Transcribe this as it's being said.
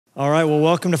All right, well,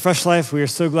 welcome to Fresh Life. We are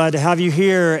so glad to have you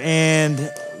here.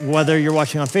 And whether you're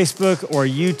watching on Facebook or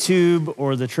YouTube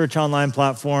or the church online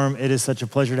platform, it is such a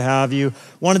pleasure to have you.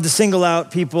 Wanted to single out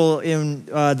people in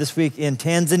this week in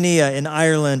Tanzania, in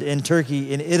Ireland, in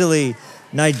Turkey, in Italy,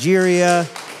 Nigeria,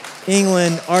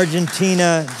 England,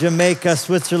 Argentina, Jamaica,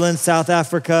 Switzerland, South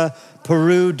Africa,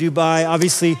 Peru, Dubai.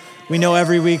 Obviously, we know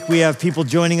every week we have people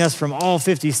joining us from all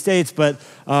 50 states, but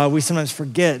we sometimes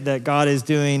forget that God is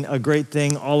doing a great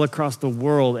thing all across the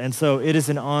world. And so it is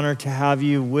an honor to have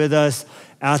you with us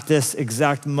at this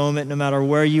exact moment, no matter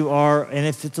where you are. And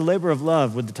if it's a labor of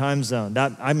love with the time zone,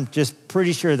 that I'm just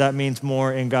pretty sure that means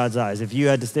more in God's eyes. If you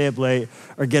had to stay up late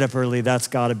or get up early, that's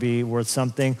got to be worth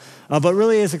something. But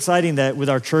really it's exciting that with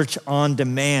our church on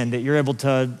demand, that you're able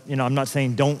to, I'm not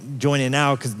saying don't join in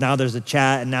now, because now there's a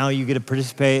chat and now you get to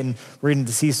participate, and we're getting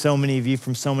to see so many of you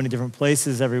from so many different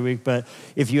places every week. But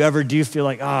if you ever do feel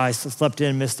like, I slept in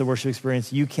and missed the worship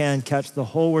experience, you can catch the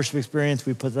whole worship experience.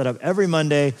 We put that up every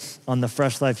Monday on the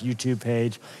Fresh Life YouTube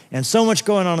page. And so much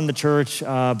going on in the church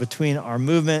between our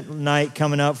movement night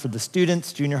coming up for the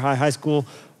students, junior high, high school,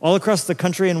 all across the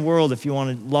country and world. If you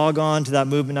want to log on to that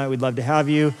movement night, we'd love to have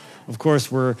you. Of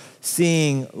course, we're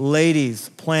seeing ladies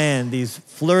plan these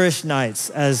flourish nights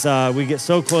as we get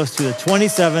so close to the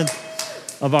 27th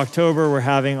of October. We're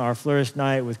having our Flourish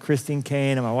Night with Christine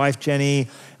Kane and my wife, Jenny.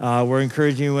 We're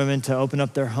encouraging women to open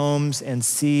up their homes and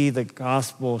see the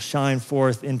gospel shine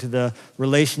forth into the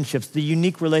relationships, the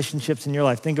unique relationships in your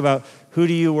life. Think about, who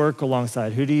do you work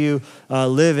alongside? Who do you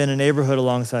live in a neighborhood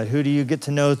alongside? Who do you get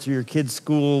to know through your kids'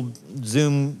 school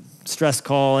Zoom stress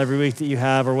call every week that you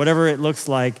have, or whatever it looks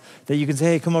like, that you can say,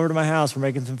 hey, come over to my house, we're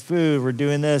making some food, we're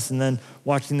doing this, and then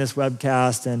watching this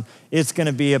webcast, and it's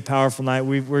gonna be a powerful night.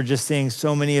 We're just seeing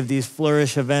so many of these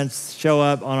Flourish events show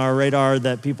up on our radar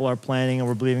that people are planning, and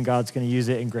we're believing God's gonna use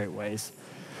it in great ways.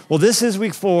 Well, this is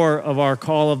week 4 of our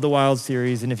Call of the Wild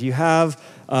series, and if you have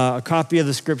a copy of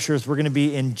the scriptures, we're gonna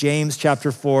be in James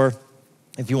chapter 4.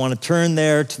 If you want to turn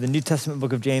there to the New Testament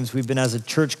book of James, we've been as a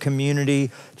church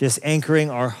community just anchoring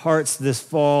our hearts this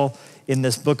fall in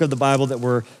this book of the Bible that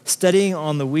we're studying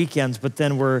on the weekends, but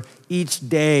then we're each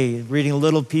day reading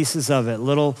little pieces of it,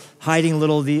 hiding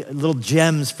little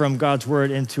gems from God's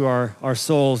word into our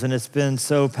souls, and it's been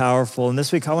so powerful. And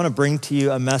this week I want to bring to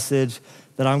you a message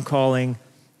that I'm calling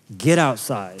Get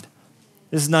Outside.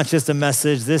 This is not just a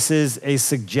message, this is a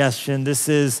suggestion, this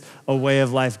is a way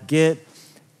of life. Get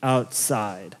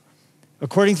outside.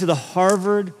 According to the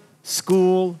Harvard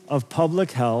School of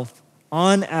Public Health,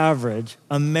 on average,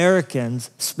 Americans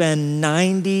spend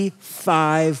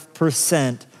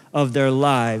 95% of their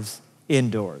lives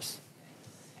indoors.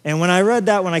 And when I read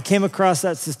that, when I came across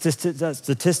that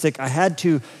statistic, I had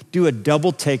to do a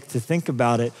double take to think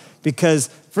about it,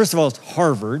 because first of all, it's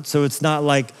Harvard, so it's not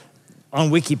like on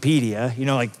Wikipedia,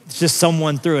 like it's just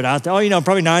someone threw it out there.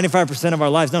 Probably 95% of our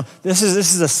lives. No, this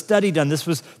is a study done.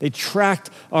 They tracked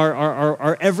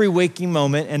our every waking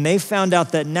moment, and they found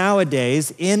out that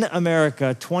nowadays in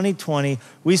America, 2020,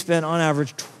 we spend on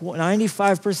average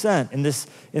 95%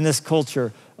 in this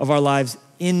culture of our lives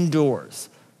indoors,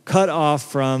 cut off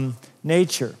from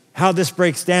nature. How this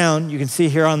breaks down, you can see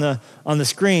here on the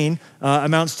screen,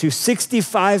 amounts to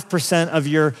 65% of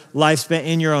your life spent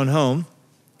in your own home,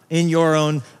 in your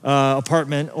own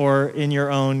apartment, or in your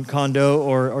own condo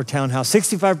or townhouse.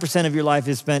 65% of your life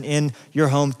is spent in your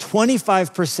home,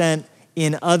 25%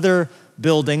 in other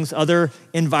buildings, other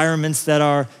environments that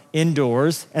are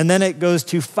indoors, and then it goes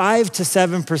to 5 to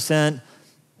 7%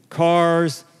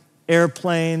 cars,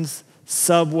 airplanes,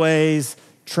 subways,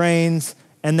 trains,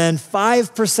 and then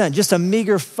 5%, just a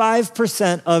meager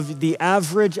 5% of the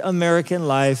average American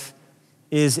life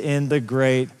is in the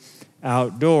great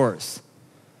outdoors.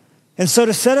 And so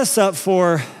to set us up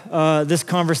for this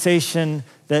conversation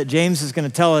that James is going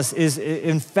to tell us is,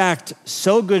 in fact,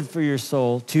 so good for your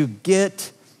soul to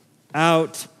get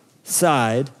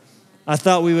outside, I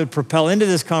thought we would propel into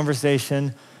this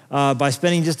conversation by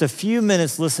spending just a few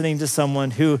minutes listening to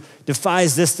someone who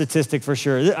defies this statistic for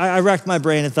sure. I racked my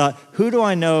brain and thought, who do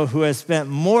I know who has spent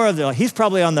more of their life? He's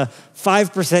probably on the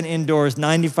 5% indoors,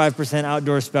 95%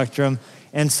 outdoor spectrum.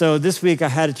 And so this week I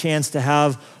had a chance to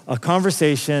have a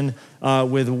conversation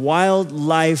with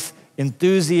wildlife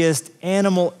enthusiast,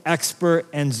 animal expert,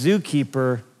 and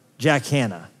zookeeper, Jack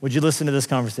Hanna. Would you listen to this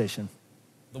conversation?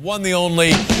 The one, the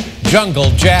only, Jungle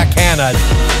Jack Hanna.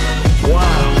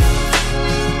 Wow.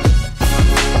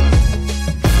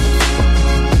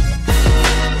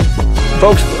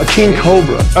 Folks, a king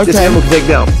cobra. Okay. This animal can take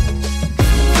down.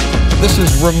 This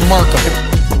is remarkable.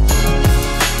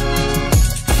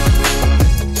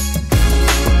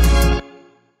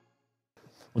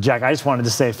 Well, Jack, I just wanted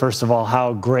to say, first of all,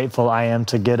 how grateful I am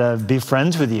to get to be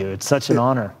friends with you. It's such an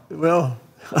honor. Well,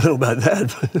 I don't know about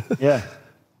that. Yeah.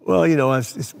 Well, you know,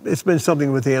 it's been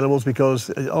something with the animals, because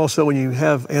also when you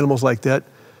have animals like that,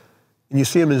 and you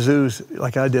see them in zoos,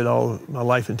 like I did all my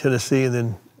life in Tennessee, and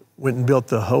then went and built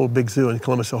the whole big zoo in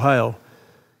Columbus, Ohio.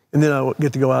 And then I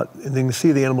get to go out and then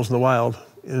see the animals in the wild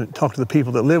and talk to the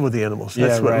people that live with the animals.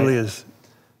 That's what really is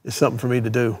something for me to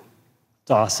do.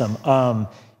 It's awesome.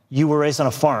 You were raised on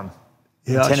a farm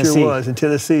in Tennessee. Tennessee. I sure was, in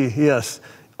Tennessee, yes.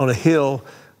 On a hill,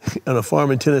 on a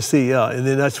farm in Tennessee, yeah. And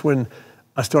then that's when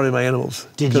I started my animals.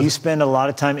 Did you spend a lot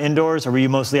of time indoors, or were you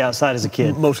mostly outside as a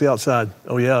kid? Mostly outside.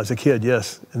 Oh, yeah, as a kid,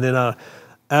 yes. And then I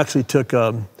actually took,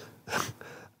 I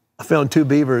found 2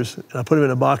 beavers, and I put them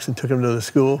in a box and took them to the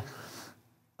school.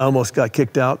 I almost got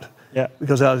kicked out. Yeah.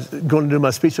 Because I was going to do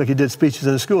my speech like you did speeches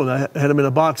in the school, and I had them in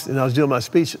a box, and I was doing my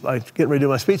speech, like getting ready to do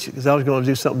my speech, because I was going to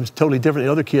do something totally different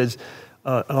than other kids,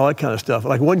 and all that kind of stuff.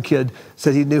 Like one kid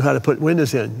said he knew how to put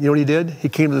windows in. You know what he did? He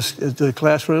came to the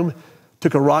classroom,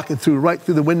 took a rock and threw right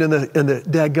through the window in the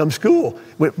dadgum school,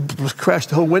 crashed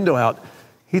the whole window out.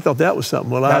 He thought that was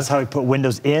something. Well, that's how he put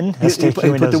windows in? He put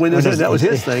the windows in. That was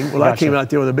his thing. Well, gotcha. I came out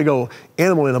there with a big old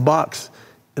animal in a box,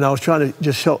 and I was trying to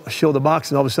just show the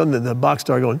box, and all of a sudden the box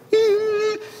started going,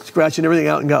 scratching everything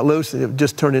out, and got loose, and it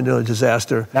just turned into a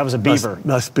disaster. That was a beaver.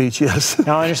 My speech, yes.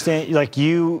 Now I understand, like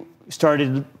you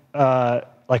started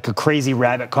like a crazy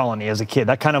rabbit colony as a kid.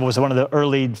 That kind of was one of the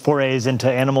early forays into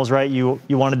animals, right? You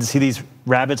wanted to see these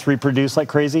rabbits reproduce like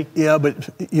crazy? Yeah, but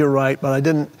you're right, but I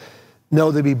didn't know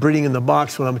they'd be breeding in the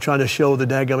box when I'm trying to show the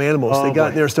daggum animals. They got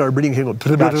in there and started breeding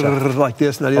like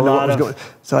this, and I didn't know what was going on.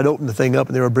 So I'd open the thing up,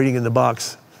 and they were breeding in the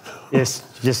box. Yes,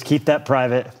 just keep that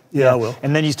private. Yeah, I will.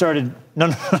 And then you started, no,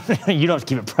 you don't have to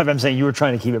keep it private. I'm saying you were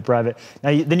trying to keep it private. Now,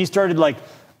 then you started like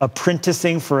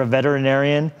apprenticing for a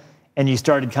veterinarian, and you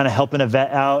started kind of helping a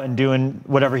vet out and doing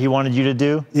whatever he wanted you to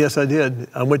do? Yes, I did.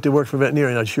 I went to work for a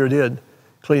veterinarian, I sure did.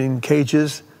 Cleaning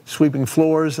cages, sweeping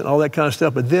floors, and all that kind of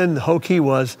stuff. But then the whole key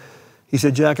was, he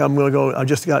said, Jack, I'm going to go, I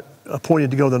just got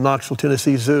appointed to go to the Knoxville,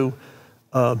 Tennessee Zoo.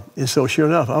 And so sure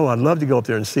enough, I'd love to go up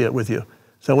there and see it with you.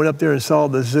 So I went up there and saw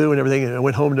the zoo and everything, and I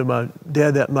went home to my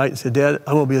dad that night and said, Dad,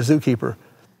 I'm going to be a zookeeper.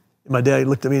 And my dad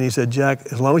looked at me and he said, Jack,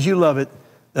 as long as you love it,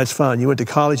 that's fine. You went to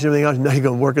college and everything else, now you're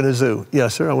going to work in the zoo.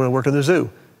 Yes, sir, I want to work in the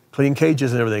zoo, cleaning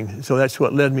cages and everything. So that's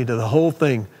what led me to the whole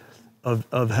thing of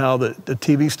how the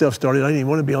TV stuff started. I didn't even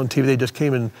want to be on TV. They just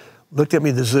came and looked at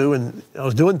me at the zoo, and I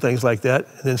was doing things like that.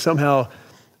 And then somehow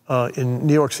in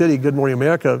New York City, Good Morning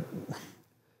America,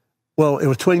 well, it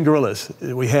was twin gorillas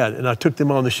that we had, and I took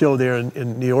them on the show there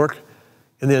in New York.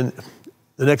 And then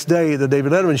the next day, the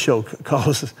David Letterman show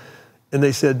calls, and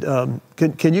they said,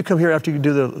 can you come here after you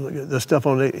do the stuff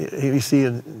on ABC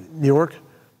in New York?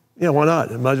 Yeah, why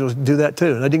not? I might as well do that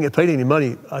too. And I didn't get paid any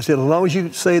money. I said, as long as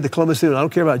you say the Columbus Zoo, and I don't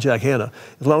care about Jack Hanna,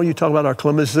 as long as you talk about our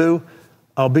Columbus Zoo,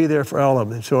 I'll be there for all of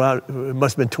them. And so it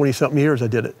must have been 20-something years I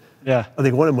did it. Yeah. I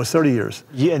think one of them was 30 years.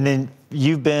 And then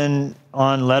you've been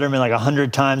on Letterman like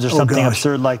 100 times or something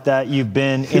absurd like that. You've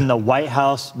been in the White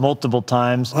House multiple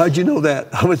times. How'd you know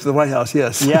that? I went to the White House,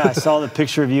 yes. Yeah, I saw the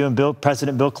picture of you and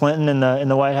President Bill Clinton in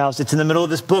the White House. It's in the middle of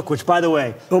this book, which, by the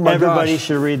way, everybody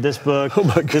should read this book. Oh,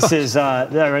 my gosh. This is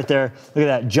right there. Look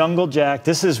at that, Jungle Jack.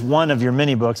 This is one of your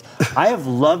many books. I have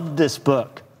loved this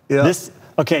book. Yeah.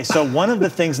 Okay, so one of the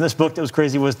things in this book that was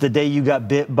crazy was the day you got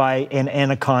bit by an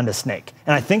anaconda snake.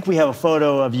 And I think we have a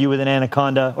photo of you with an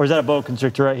anaconda, or is that a boa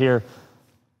constrictor right here?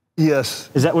 Yes.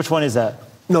 Which one is that?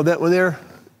 No, that one there.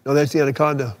 No, that's the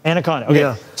anaconda. Anaconda, okay.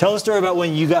 Yeah. Tell a story about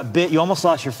when you got bit. You almost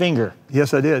lost your finger.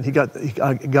 Yes, I did.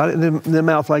 I got it in the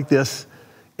mouth like this,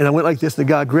 and I went like this, and the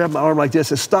guy grabbed my arm like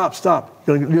this and said, stop,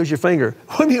 you're going to lose your finger.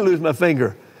 When do you lose my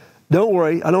finger? Don't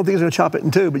worry, I don't think he's going to chop it in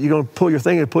two, but you're going to pull your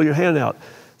thing and pull your hand out.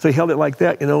 So he held it like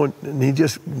that, and he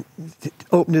just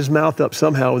opened his mouth up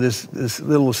somehow with this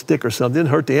little stick or something. Didn't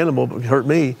hurt the animal, but it hurt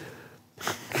me.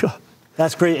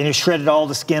 That's great, and it shredded all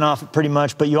the skin off it pretty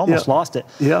much, but you almost lost it.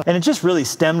 Yeah. And it just really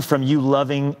stemmed from you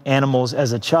loving animals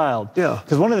as a child. Yeah.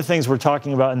 Because one of the things we're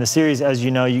talking about in the series, as you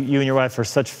know, you and your wife are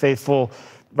such faithful,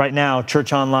 right now,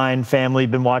 Church Online family,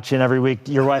 been watching every week.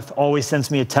 Your wife always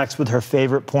sends me a text with her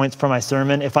favorite points from my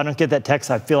sermon. If I don't get that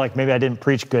text, I feel like maybe I didn't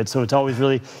preach good. So it's always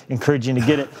really encouraging to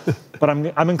get it. But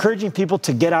I'm encouraging people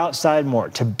to get outside more,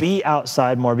 to be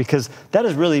outside more, because that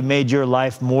has really made your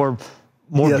life more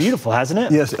beautiful, hasn't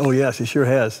it? Yes. Oh, yes, it sure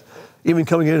has. Even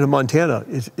coming into Montana,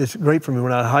 it's great for me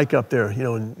when I hike up there,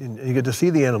 and you get to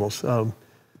see the animals.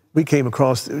 We came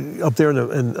across up there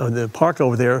in the park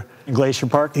over there. In Glacier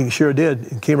Park? He sure did.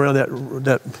 And came around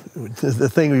the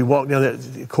thing where you walk down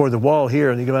that cord of the wall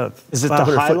here, and you go out. Is it the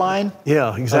High Line?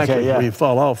 Yeah, exactly. Okay, yeah. Where you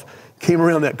fall off. came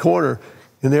around that corner,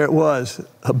 and there it was,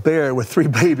 a bear with 3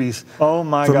 babies. Oh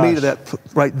my gosh. From me to that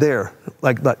right there,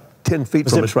 like about 10 feet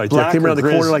from us right there. Came around the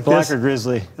corner like black this. Black or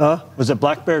grizzly? Was it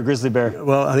black bear or grizzly bear?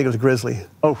 Well, I think it was grizzly.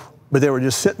 Oh. But they were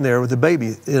just sitting there with the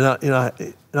baby. And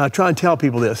I try and tell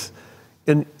people this.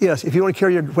 And yes, if you want to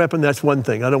carry your weapon, that's one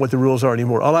thing. I don't know what the rules are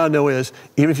anymore. All I know is,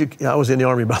 even if I was in the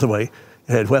Army, by the way,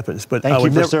 I had weapons. But Thank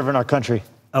you for serving our country.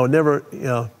 I would never,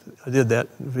 I did that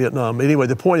in Vietnam. Anyway,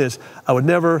 the point is, I would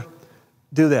never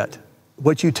do that.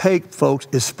 What you take, folks,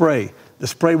 is spray. The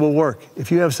spray will work.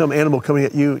 If you have some animal coming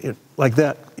at you like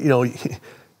that,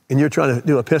 and you're trying to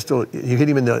do a pistol, you hit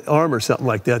him in the arm or something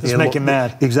like that. Just make him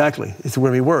mad. Exactly. It's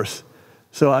going to be worse.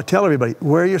 So I tell everybody,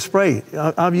 wear your spray.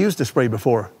 I've used the spray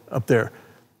before up there.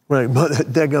 When that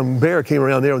daggum bear came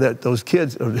around there with those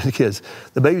kids,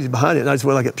 the babies behind it, and I just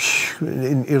went like it,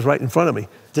 and it was right in front of me.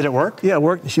 Did it work? Yeah, it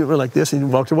worked. She went like this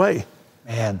and walked away.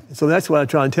 Man. So that's what I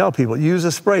try and tell people. Use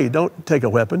a spray. Don't take a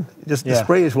weapon. Just the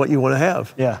spray is what you want to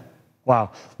have. Yeah.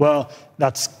 Wow. Well,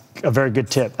 that's a very good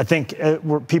tip. I think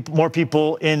more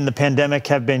people in the pandemic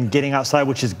have been getting outside,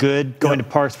 which is good, going to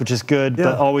parks, which is good,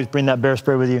 but always bring that bear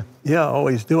spray with you. Yeah,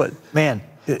 always do it. Man.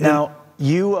 Now,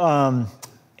 you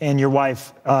and your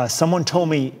wife, someone told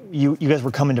me you guys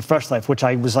were coming to Fresh Life, which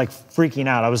I was like freaking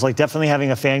out. I was like definitely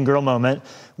having a fangirl moment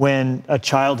when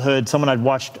someone I'd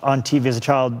watched on TV as a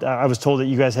child, I was told that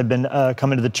you guys had been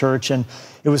coming to the church, and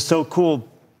it was so cool.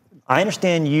 I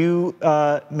understand you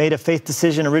made a faith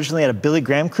decision originally at a Billy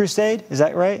Graham crusade. Is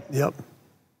that right? Yep.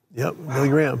 Wow. Billy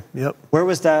Graham. Yep. Where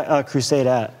was that crusade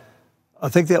at? I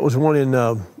think that was one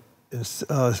I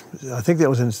think that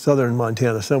was in southern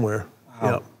Montana somewhere.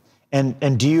 Wow. Yep.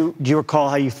 And do you recall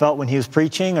how you felt when he was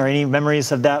preaching, or any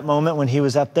memories of that moment when he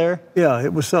was up there? Yeah,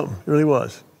 it was something. It really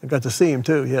was. I got to see him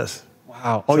too. Yes.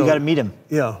 Wow. Oh, so, you got to meet him.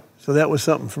 Yeah. So that was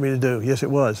something for me to do. Yes,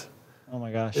 it was. Oh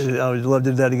my gosh. I would love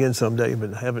to do that again someday,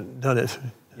 but I haven't done it.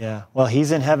 Yeah. Well,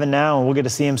 he's in heaven now, and we'll get to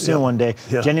see him soon one day.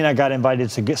 Yeah. Jenny and I got invited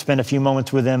to spend a few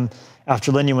moments with him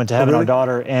after Lindy went to heaven, our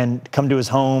daughter, and come to his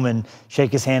home and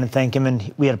shake his hand and thank him.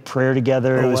 And we had a prayer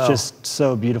together. It was just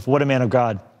so beautiful. What a man of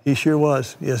God. He sure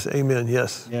was. Yes. Amen.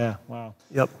 Yes. Yeah. Wow.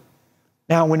 Yep.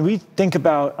 Now, when we think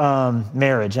about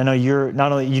marriage, I know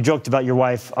you joked about your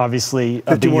wife, obviously,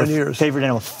 51 years. Favorite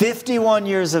animal. 51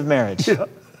 years of marriage. Yeah.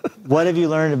 What have you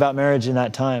learned about marriage in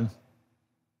that time?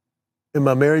 In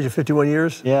my marriage of 51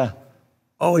 years? Yeah.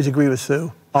 Always agree with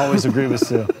Sue. Always agree with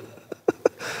Sue.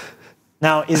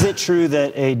 Now, is it true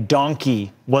that a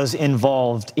donkey was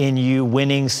involved in you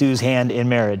winning Sue's hand in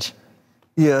marriage?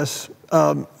 Yes.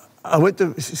 I went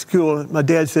to school. My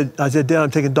dad said, I said, Dad, I'm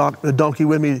taking a donkey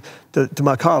with me to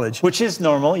my college. Which is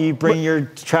normal. You bring your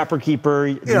trapper keeper,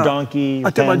 your donkey. I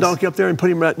took my donkey up there and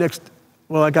put him right next.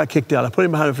 Well, I got kicked out. I put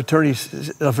him behind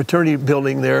a fraternity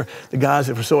building there. The guys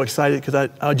that were so excited because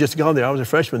I had just gone there. I was a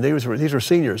freshman. These were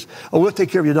seniors. Oh, we'll take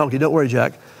care of your donkey. Don't worry,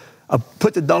 Jack. I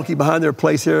put the donkey behind their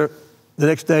place here. The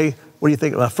next day, what do you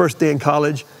think? My first day in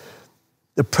college,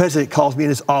 the president calls me in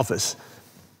his office.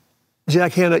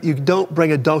 Jack Hanna, you don't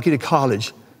bring a donkey to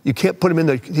college. You can't put him in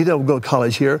there. He don't go to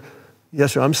college here.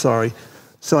 Yes, sir, I'm sorry.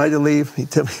 So I had to leave. He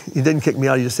didn't kick me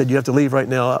out. He just said, you have to leave right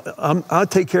now. I'll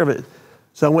take care of it.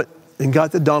 So I went and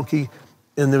got the donkey,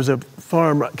 and there was a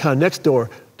farm kind of next door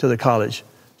to the college.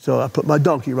 So I put my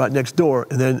donkey right next door,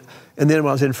 and then when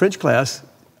I was in French class,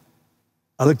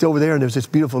 I looked over there, and there was this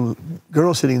beautiful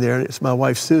girl sitting there, and it's my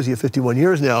wife, Susie, of 51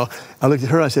 years now. I looked at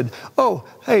her, and I said, oh,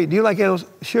 hey, do you like animals?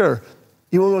 Sure.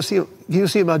 You want to go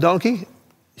see my donkey?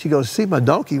 She goes, see my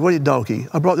donkey? What is a donkey?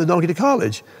 I brought the donkey to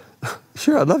college.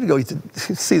 Sure, I'd love to go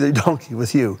see the donkey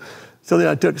with you. So then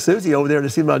I took Susie over there to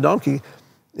see my donkey,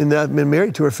 and I've been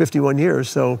married to her 51 years.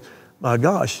 So, my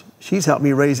gosh, she's helped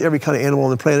me raise every kind of animal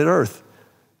on the planet Earth.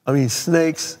 I mean,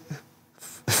 snakes,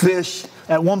 fish.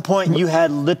 At one point, you had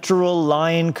literal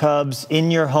lion cubs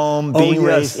in your home being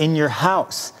raised in your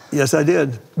house. Yes, I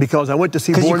did, because I went to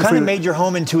see. Because you kind of made your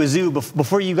home into a zoo.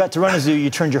 Before you got to run a zoo, you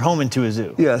turned your home into a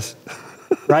zoo. Yes.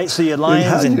 Right? So you had lions.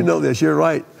 How did you know this? You're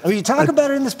right. I mean, you talk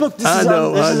about it in this book. This is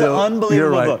an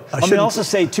unbelievable book. I'm going to also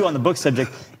say, too, on the book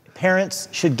subject, parents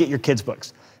should get your kids'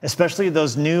 books, especially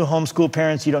those new homeschool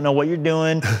parents. You don't know what you're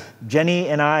doing. Jenny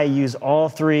and I use all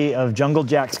 3 of Jungle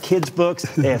Jack's kids' books.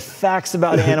 They have facts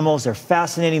about animals. They're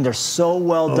fascinating. They're so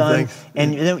well done. Thanks.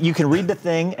 And then you can read the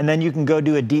thing, and then you can go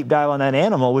do a deep dive on that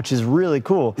animal, which is really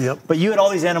cool. Yep. But you had all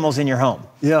these animals in your home.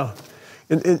 Yeah.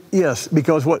 And yes,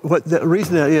 because what the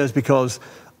reason that is because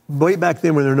way back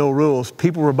then when there were no rules,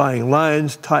 people were buying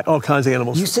lions, all kinds of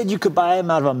animals. You said you could buy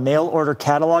them out of a mail order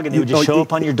catalog and they would just show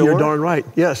up on your door? You're darn right,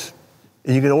 yes.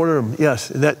 And you can order them, yes.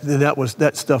 And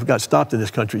that stuff got stopped in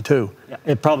this country too. Yeah,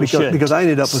 it probably should. Because I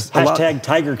ended up with #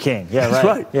 Tiger King. Yeah, right. That's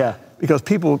right. Yeah. because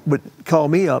people would call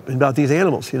me up about these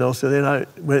animals, you know. So then I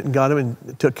went and got them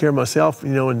and took care of myself, you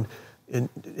know, and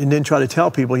then try to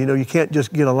tell people, you know, you can't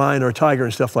just get a lion or a tiger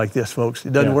and stuff like this, folks.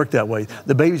 It doesn't work that way.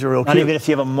 The babies are real cute. Not even if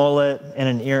you have a mullet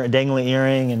and a dangly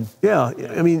earring. And yeah,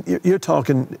 I mean, you're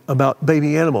talking about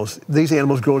baby animals. These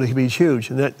animals grow to be huge,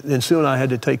 and soon I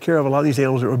had to take care of a lot of these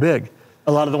animals that were big.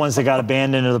 A lot of the ones that got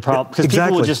abandoned are the problem, because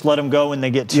people will just let them go when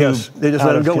they get too they just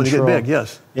let them go when they get big.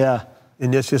 Yes. Yeah.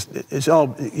 And it's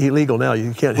all illegal now.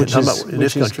 You can't hit them in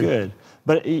this country. Which is good.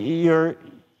 But you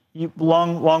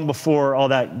long before all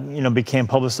that, you know, became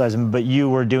publicized, but you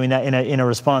were doing that in a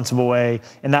responsible way.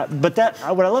 And what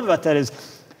I love about that is,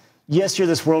 yes, you're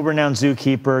this world-renowned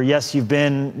zookeeper. Yes, you've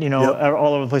been, you know,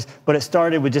 all over the place. But it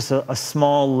started with just a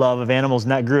small love of animals,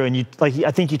 and that grew. And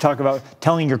I think you talk about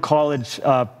telling your college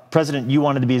president you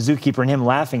wanted to be a zookeeper, and him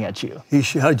laughing at you.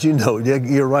 How'd you know? Yeah,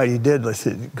 you're right. He did. I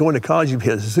said, going to college, you'd be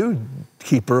a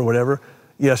zookeeper or whatever.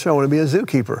 Yes, sir, I want to be a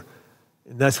zookeeper.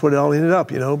 And that's what it all ended up,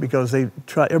 you know, because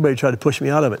everybody tried to push me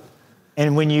out of it.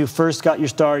 And when you first got your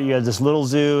start, you had this little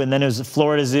zoo, and then it was the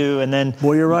Florida Zoo, and then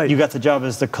you're right. You got the job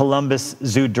as the Columbus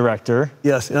Zoo director.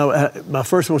 Yes. You know, my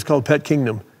first one was called Pet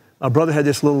Kingdom. My brother had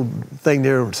this little thing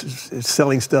there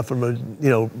selling stuff from books.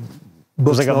 It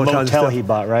was like a motel he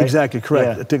bought, right? Exactly,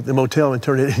 correct. Yeah. I took the motel and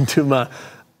turned it into my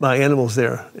animals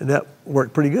there, and that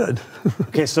worked pretty good.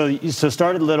 Okay, so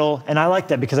started little, and I like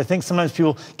that, because I think sometimes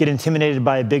people get intimidated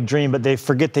by a big dream, but they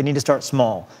forget they need to start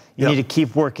small. You need to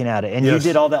keep working at it. And you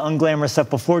did all the unglamorous stuff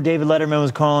before David Letterman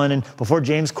was calling and before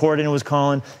James Corden was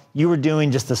calling. You were doing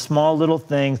just the small little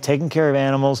things, taking care of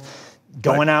animals,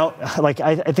 going out. Like,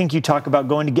 I think you talk about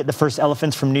going to get the first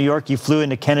elephants from New York. You flew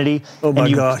into Kennedy. Oh, my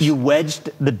gosh. You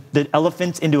wedged the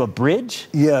elephants into a bridge?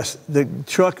 Yes. The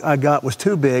truck I got was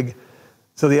too big.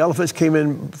 So the elephants came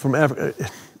in from Africa,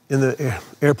 in the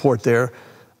airport there.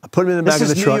 I put them in the back of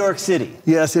the truck. This is New York City.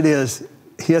 Yes, it is.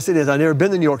 Yes, it is. I've never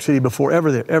been to New York City before,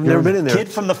 ever there. Never been in there. Kid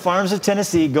from the farms of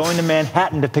Tennessee going to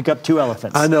Manhattan to pick up 2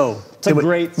 elephants. I know. It's a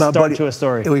great start to a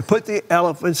story. And we put the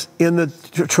elephants in the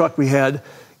truck we had,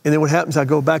 and then what happens, I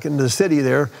go back into the city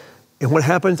there, and what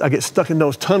happens, I get stuck in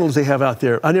those tunnels they have out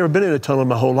there. I've never been in a tunnel in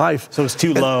my whole life. So it's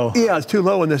too low. Yeah, it's too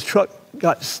low, and this truck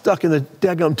got stuck in the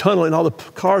daggum tunnel, and all the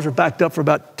cars were backed up for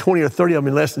about 20 or 30 of them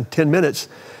in less than 10 minutes.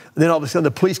 And then all of a sudden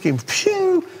the police came,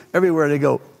 phew, everywhere. They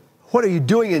go, "What are you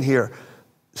doing in here?"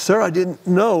 "Sir, I didn't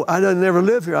know. I never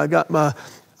live here. I got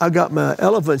my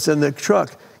elephants in the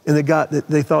truck." And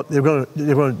they thought they were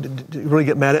going to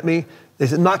get mad at me. They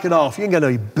said, "Knock it off. You ain't got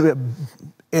no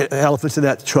elephants in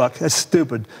that truck. That's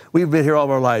stupid. We've been here all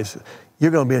of our lives.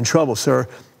 You're going to be in trouble, sir."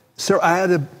 "Sir, I had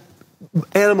the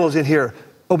animals in here."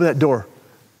 "Open that door."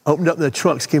 Opened up, and the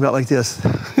trunks came out like this.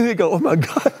 They go, "Oh my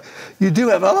God, you do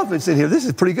have elephants in here. This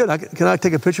is pretty good. Can I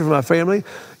take a picture for my family?"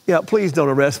 "Yeah, please don't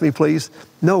arrest me, please."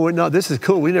 "No, we're not. This is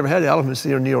cool. We never had elephants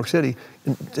here in New York City."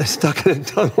 And stuck in a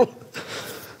tunnel.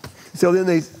 So then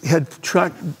they had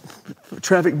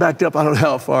traffic backed up. I don't know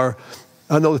how far.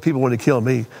 I know the people wanted to kill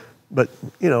me, but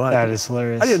you know, that is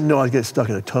hilarious. I didn't know I'd get stuck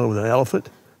in a tunnel with an elephant.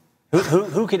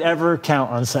 Who could ever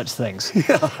count on such things?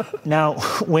 Yeah. Now,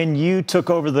 when you took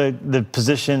over the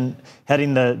position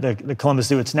heading the Columbus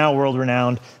Zoo, it's now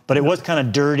world-renowned, but it was kind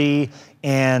of dirty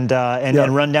and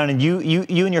run down. And you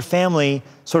and your family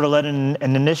sort of led an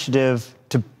initiative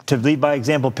to lead by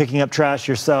example, picking up trash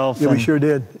yourself. Yeah, we sure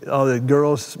did. All the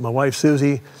girls, my wife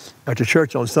Susie, after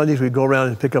church on Sundays, we'd go around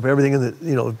and pick up everything in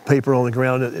the paper on the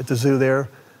ground at the zoo there.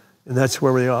 And that's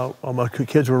where all my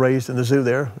kids were raised, in the zoo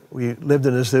there. We lived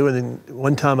in the zoo, and then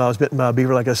one time I was bitten by a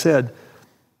beaver, like I said.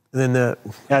 And then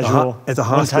at the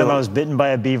hospital. One time I was bitten by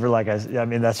a beaver, I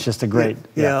mean, that's just a great.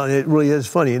 Yeah, it really is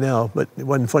funny now, but it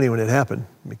wasn't funny when it happened,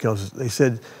 because they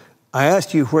said, "I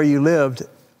asked you where you lived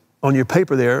on your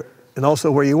paper there, and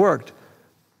also where you worked."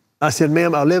 I said,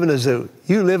 "Ma'am, I live in a zoo."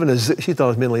 "You live in a zoo?" She thought I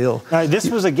was mentally ill. This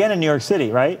was again in New York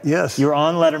City, right? Yes. You were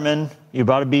on Letterman, you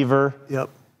bought a beaver. Yep.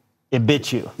 It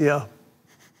bit you. Yeah.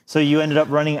 So you ended up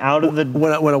running out of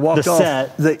when I walked off,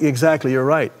 set. Exactly, you're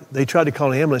right. They tried to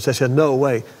call an ambulance. I said, "No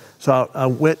way." So I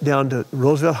went down to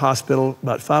Roosevelt Hospital,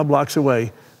 about 5 blocks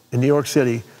away in New York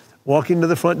City, walking to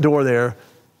the front door there.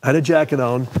 I had a jacket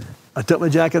on. I took my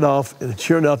jacket off, and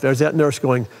sure enough, there's that nurse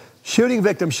going, "Shooting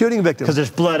victim, shooting victim." Because there's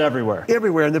blood everywhere.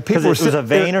 Everywhere, and the people were sitting there. It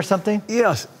was a vein or something?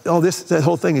 Yes. Oh, that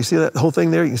whole thing. You see that whole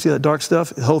thing there? You can see that dark stuff?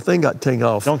 The whole thing got taken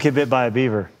off. Don't get bit by a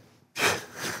beaver.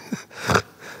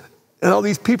 And all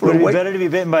these people Would it be better to be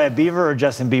bitten by a beaver or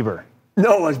Justin Bieber?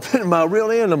 No, I was bitten by a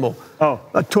real animal. Oh.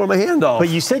 I tore my hand off. But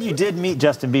you said you did meet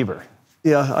Justin Bieber.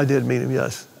 Yeah, I did meet him,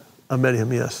 yes. I met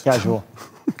him, yes. Casual.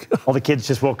 All the kids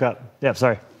just woke up. Yeah,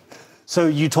 sorry. So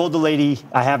you told the lady,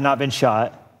 "I have not been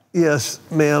shot." Yes,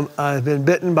 ma'am, I've been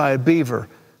bitten by a beaver.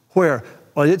 Where?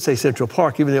 Well, I did say Central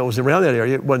Park, even though it was around that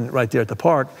area. It wasn't right there at the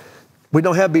park. We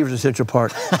don't have beavers in Central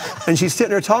Park. And she's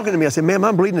sitting there talking to me. I said, ma'am,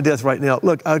 I'm bleeding to death right now.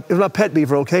 Look, it's my pet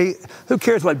beaver, okay? Who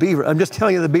cares what beaver? I'm just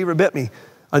telling you the beaver bit me.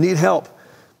 I need help.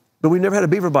 But we've never had a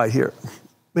beaver bite here.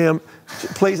 Ma'am,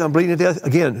 please, I'm bleeding to death.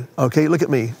 Again, okay, look at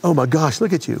me. Oh my gosh,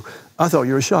 look at you. I thought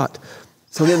you were shot.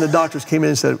 So then the doctors came in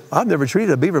and said, I've never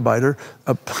treated a beaver biter.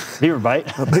 Beaver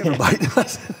bite? A beaver bite. I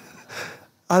said,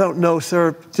 I don't know,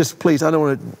 sir. Just please, I don't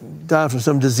want to die from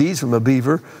some disease from a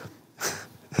beaver.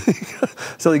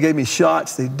 So they gave me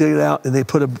shots. They dig it out and they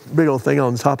put a big old thing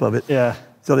on top of it. Yeah.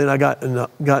 So then I got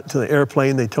to the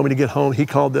airplane. They told me to get home. He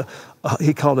called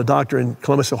a doctor in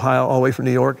Columbus, Ohio, all the way from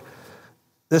New York.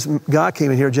 This guy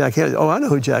came in here, Jack Hanna. Oh, I know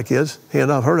who Jack is.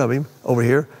 And I've heard of him over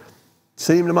here.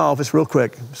 Sent him to my office real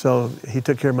quick. So he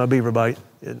took care of my beaver bite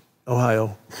in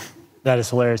Ohio. That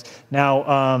is hilarious. Now,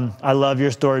 I love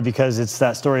your story because it's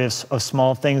that story of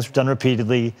small things done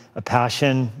repeatedly, a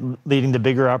passion leading to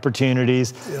bigger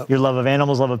opportunities. Yep. Your love of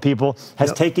animals, love of people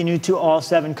has taken you to all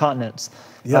 7 continents.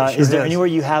 Yep, sure is there has. anywhere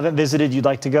you haven't visited you'd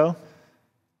like to go?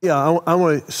 Yeah, I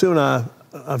want to, soon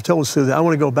I've told Sue that I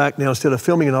want to go back now instead of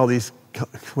filming in all these,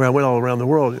 where I went all around the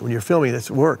world. When you're filming,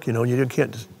 it's work, you know, you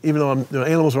can't, even though the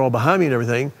animals are all behind me and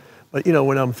everything, but you know,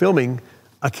 when I'm filming,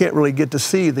 I can't really get to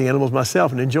see the animals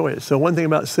myself and enjoy it. So one thing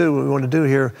about Sue, what we want to do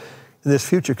here in this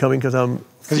future coming, because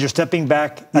you're stepping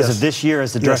back as of this year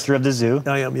as the director of the zoo.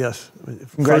 I am, yes.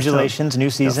 Congratulations, new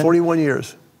season. Yeah, 41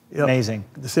 years. Yep. Amazing.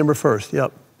 December 1st,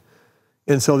 yep.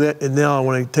 And so and now I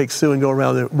want to take Sue and go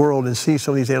around the world and see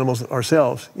some of these animals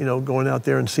ourselves, you know, going out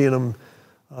there and seeing them,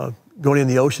 going in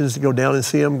the oceans to go down and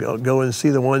see them, go and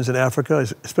see the ones in Africa,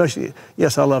 especially,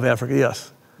 yes, I love Africa,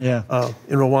 yes. Yeah.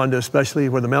 In Rwanda, especially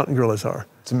where the mountain gorillas are.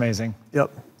 It's amazing. Yep.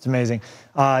 It's amazing.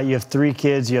 You have 3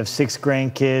 kids, you have 6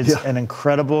 grandkids, an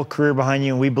incredible career behind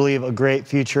you, and we believe a great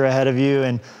future ahead of you.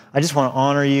 And I just want to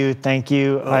honor you. Thank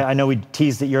you. I know we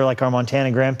tease that you're like our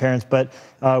Montana grandparents, but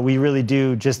we really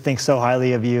do just think so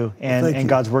highly of you and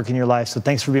God's work in your life. So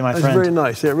thanks for being my friend. That's very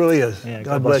nice. It really is. Yeah,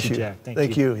 God bless you. Jack.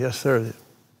 Thank you. Yes, sir.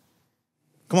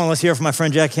 Come on, let's hear it from my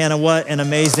friend Jack Hanna. What an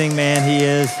amazing man he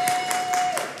is.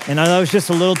 And I know it was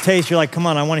just a little taste. You're like, come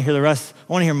on, I want to hear the rest.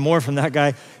 I want to hear more from that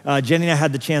guy. Jenny and I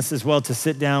had the chance as well to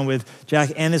sit down with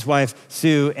Jack and his wife,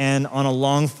 Sue, and on a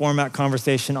long format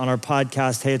conversation on our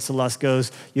podcast, Hey, It's the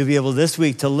Luskos. You'll be able this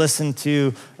week to listen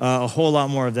to a whole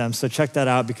lot more of them. So check that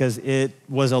out because it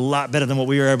was a lot better than what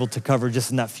we were able to cover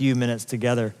just in that few minutes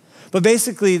together. But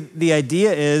basically, the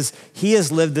idea is he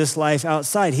has lived this life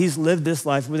outside. He's lived this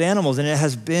life with animals, and it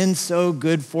has been so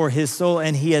good for his soul,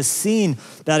 and he has seen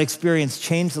that experience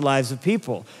change the lives of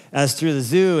people as through the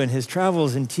zoo and his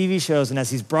travels and TV shows, and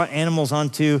as he's brought animals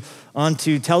onto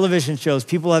television shows,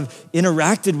 people have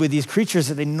interacted with these creatures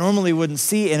that they normally wouldn't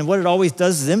see, and what it always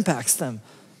does is impacts them.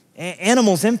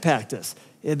 Animals impact us.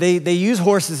 They use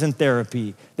horses in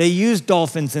therapy. They use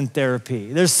dolphins in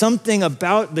therapy. There's something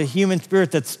about the human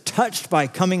spirit that's touched by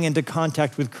coming into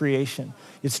contact with creation.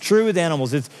 It's true with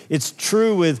animals. It's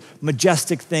true with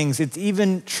majestic things. It's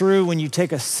even true when you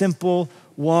take a simple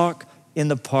walk in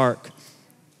the park.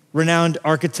 Renowned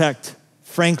architect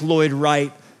Frank Lloyd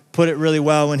Wright put it really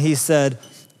well when he said,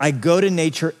 I go to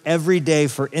nature every day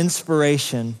for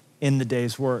inspiration in the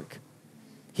day's work.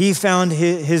 He found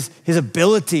his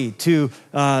ability to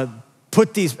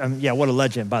put these, what a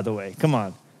legend, by the way. Come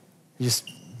on.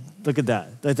 Just look at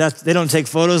that. They don't take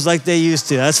photos like they used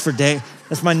to.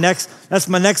 That's my next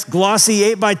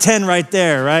glossy 8x10 right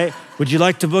there, right? Would you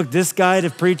like to book this guy to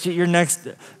preach at your next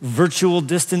virtual,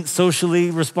 distant,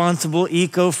 socially responsible,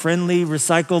 eco-friendly,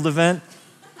 recycled event?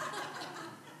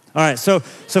 All right, so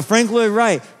Frank Lloyd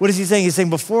Wright, what is he saying? He's saying,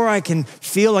 before I can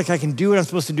feel like I can do what I'm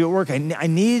supposed to do at work, I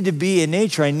need to be in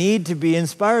nature. I need to be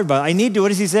inspired by it.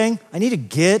 What is he saying? I need to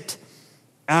get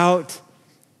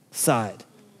outside,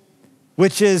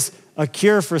 which is a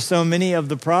cure for so many of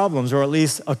the problems, or at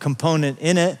least a component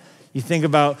in it. You think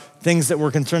about things that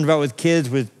we're concerned about with kids,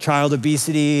 with child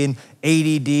obesity and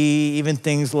ADD, even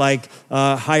things like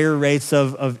higher rates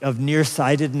of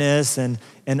nearsightedness and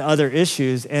other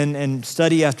issues. And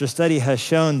study after study has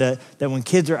shown that when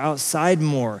kids are outside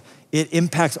more, it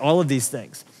impacts all of these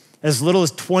things. As little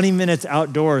as 20 minutes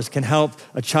outdoors can help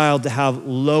a child to have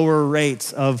lower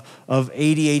rates of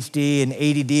ADHD and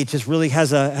ADD. It just really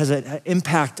has an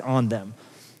impact on them.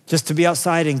 Just to be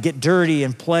outside and get dirty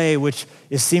and play, which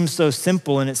it seems so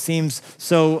simple and it seems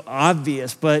so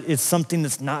obvious, but it's something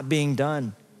that's not being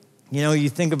done. You know, you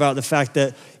think about the fact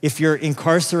that if you're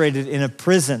incarcerated in a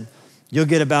prison, you'll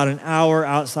get about an hour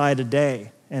outside a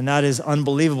day. And that is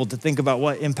unbelievable to think about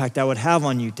what impact that would have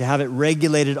on you, to have it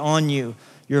regulated on you.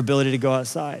 your ability to go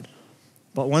outside.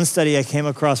 But one study I came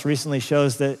across recently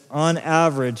shows that on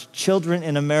average, children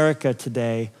in America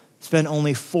today spend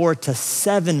only 4 to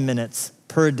 7 minutes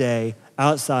per day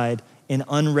outside in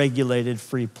unregulated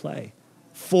free play.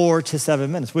 4 to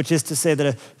 7 minutes, which is to say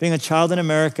that being a child in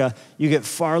America, you get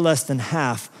far less than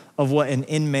half of what an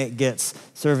inmate gets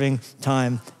serving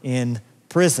time in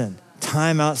prison.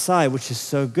 Time outside, which is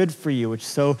so good for you, which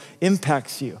so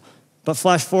impacts you. But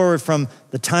flash forward from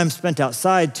the time spent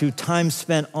outside to time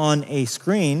spent on a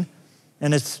screen,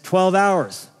 and it's 12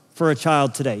 hours for a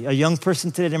child today. A young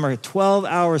person today in America, 12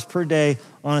 hours per day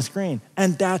on a screen.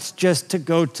 And that's just to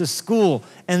go to school.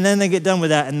 And then they get done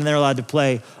with that, and then they're allowed to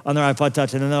play on their iPod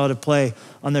Touch, and then they're allowed to play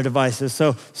on their devices.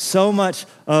 So much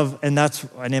of, and that's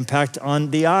an impact on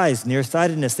the eyes,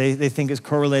 nearsightedness. They think is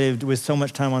correlated with so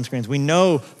much time on screens. We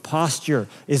know posture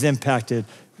is impacted.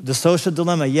 The social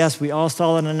dilemma, yes, we all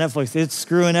saw it on Netflix. It's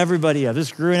screwing everybody up. It's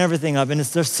screwing everything up. And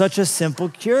there's such a simple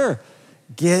cure.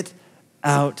 Get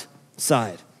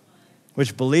outside,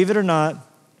 which, believe it or not,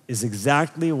 is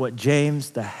exactly what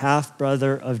James, the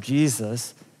half-brother of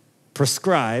Jesus,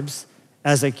 prescribes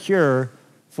as a cure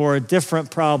for a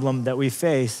different problem that we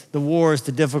face, the wars,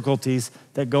 the difficulties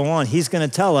that go on. He's going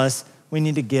to tell us we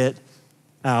need to get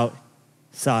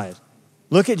outside.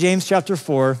 Look at James chapter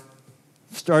 4.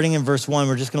 Starting in verse 1,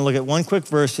 we're just going to look at one quick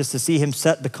verse just to see him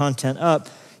set the content up.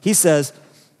 He says,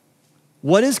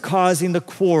 "What is causing the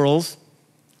quarrels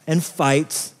and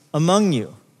fights among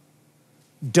you?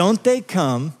 Don't they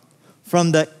come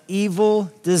from the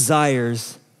evil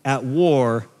desires at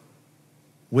war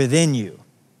within you?"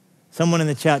 Someone in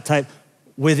the chat type,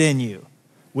 "within you,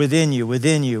 within you,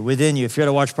 within you, within you." If you're at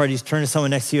a watch party, just turn to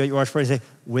someone next to you at your watch party and say,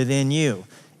 "within you."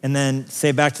 And then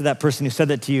say back to that person who said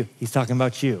that to you, he's talking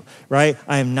about you, right?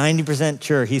 I am 90%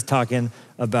 sure he's talking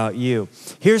about you.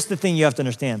 Here's the thing you have to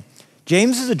understand.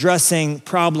 James is addressing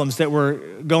problems that were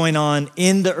going on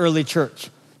in the early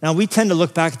church. Now, we tend to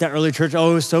look back at that early church.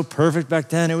 Oh, it was so perfect back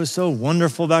then. It was so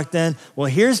wonderful back then. Well,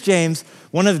 here's James,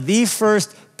 one of the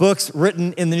first books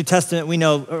written in the New Testament we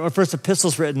know, or first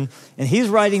epistles written, and he's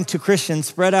writing to Christians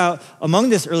spread out among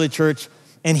this early church,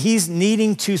 and he's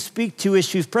needing to speak to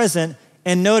issues present.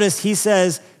 And notice he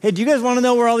says, hey, do you guys want to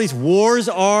know where all these wars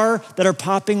are that are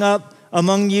popping up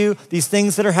among you? These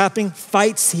things that are happening,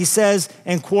 fights, he says,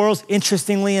 and quarrels.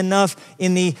 Interestingly enough,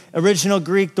 in the original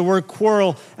Greek, the word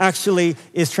quarrel actually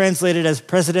is translated as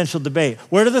presidential debate.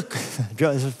 Where do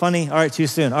is it funny? All right, too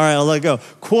soon. All right, I'll let it go.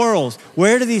 Quarrels.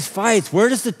 Where do these fights? Where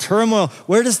does the turmoil?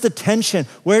 Where does the tension?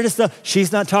 Where does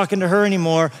she's not talking to her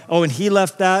anymore. Oh, and he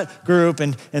left that group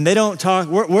and they don't talk.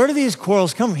 Where do these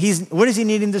quarrels come from? What is he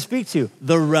needing to speak to?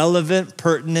 The relevant,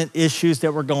 pertinent issues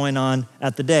that were going on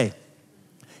at the day.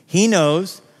 He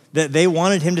knows that they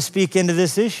wanted him to speak into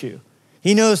this issue.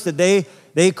 He knows that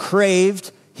they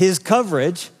craved his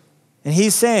coverage, and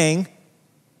he's saying,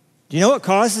 do you know what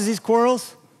causes these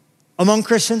quarrels among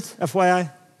Christians, FYI?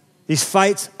 These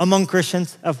fights among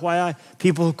Christians, FYI?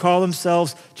 People who call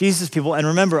themselves Jesus people. And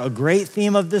remember, a great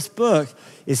theme of this book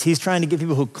is he's trying to get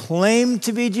people who claim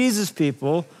to be Jesus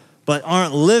people but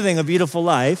aren't living a beautiful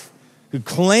life, who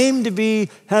claim to be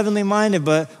heavenly minded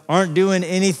but aren't doing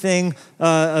anything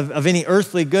of any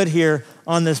earthly good here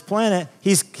on this planet.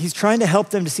 He's trying to help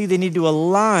them to see they need to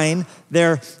align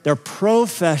their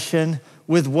profession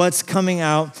with what's coming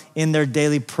out in their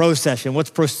daily procession, what's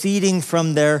proceeding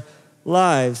from their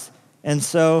lives. And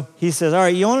so he says, all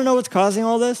right, you want to know what's causing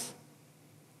all this?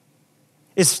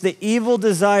 It's the evil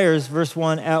desires, verse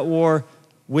 1, at war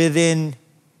within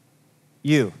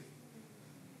you.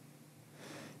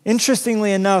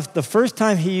 Interestingly enough, the first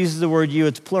time he uses the word you,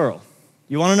 it's plural.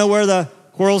 You want to know where the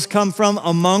quarrels come from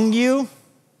among you?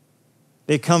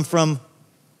 They come from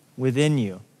within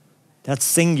you. That's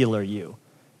singular you.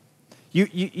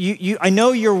 I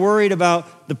know you're worried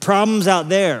about the problems out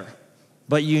there,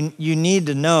 but you need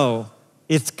to know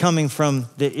it's coming from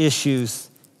the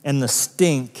issues and the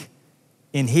stink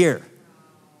in here.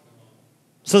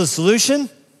 So the solution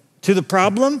to the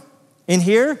problem in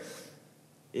here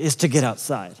is to get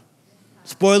outside.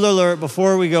 Spoiler alert,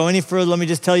 before we go any further, let me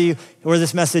just tell you where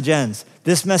this message ends.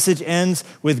 This message ends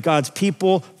with God's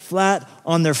people flat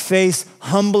on their face,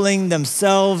 humbling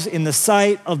themselves in the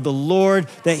sight of the Lord,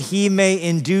 that he may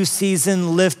in due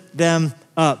season lift them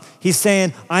up. He's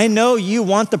saying, I know you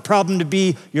want the problem to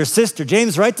be your sister.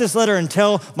 James, write this letter and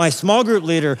tell my small group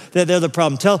leader that they're the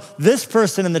problem. Tell this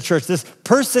person in the church, this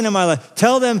person in my life,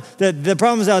 tell them that the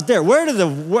problem's out there.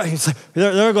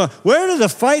 They're going, where do the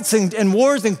fights and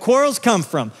wars and quarrels come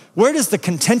from? Where does the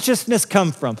contentiousness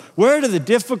come from? Where do the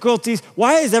difficulties?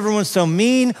 Why is everyone so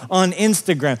mean on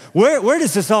Instagram? Where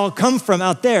does this all come from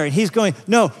out there? And he's going,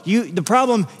 no, the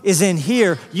problem is in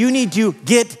here. You need to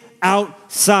get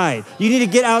outside. You need to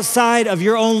get outside of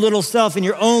your own little self and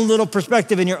your own little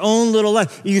perspective and your own little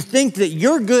life. You think that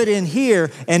you're good in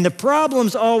here and the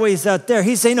problem's always out there.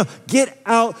 He's saying, no, get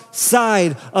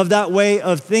outside of that way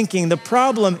of thinking. The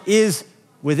problem is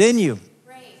within you.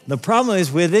 The problem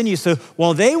is within you. So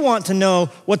while they want to know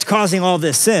what's causing all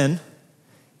this sin,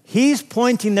 he's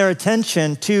pointing their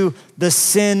attention to the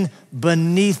sin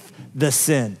beneath the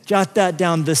sin. Jot that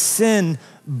down, the sin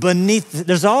beneath.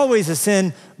 There's always a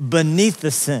sin beneath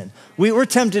the sin. We're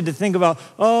tempted to think about,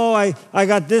 oh, I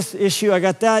got this issue, I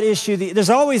got that issue.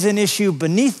 There's always an issue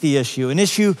beneath the issue, an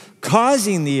issue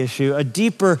causing the issue, a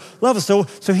deeper level.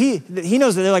 So he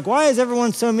knows that they're like, why is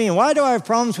everyone so mean? Why do I have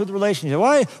problems with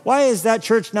relationships? Why is that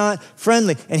church not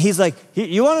friendly? And he's like,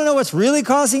 you want to know what's really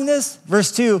causing this?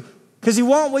 Verse 2, because you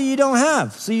want what you don't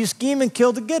have, so you scheme and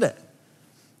kill to get it.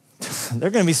 They're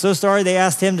going to be so sorry they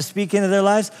asked him to speak into their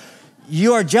lives.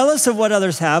 You are jealous of what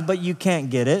others have, but you can't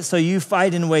get it, so you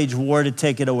fight and wage war to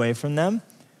take it away from them.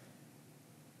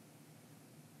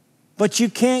 But you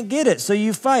can't get it, so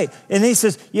you fight. And he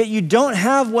says, yet you don't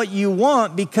have what you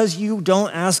want because you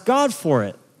don't ask God for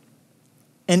it.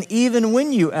 And even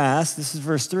when you ask, this is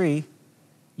verse 3,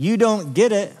 you don't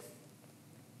get it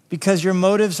because your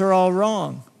motives are all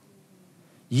wrong.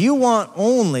 You want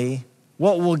only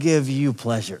what will give you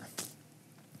pleasure.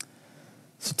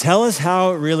 So tell us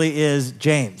how it really is,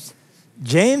 James.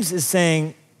 James is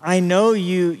saying, I know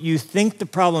you think the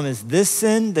problem is this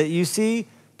sin that you see,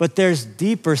 but there's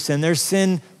deeper sin. There's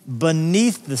sin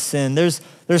beneath the sin. There's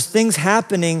things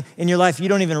happening in your life you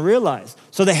don't even realize.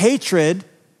 So the hatred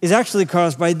is actually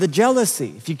caused by the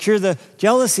jealousy. If you cure the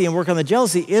jealousy and work on the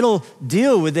jealousy, it'll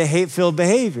deal with the hate-filled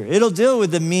behavior. It'll deal with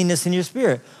the meanness in your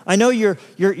spirit. I know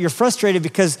you're frustrated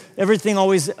because everything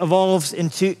always evolves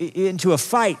into a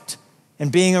fight.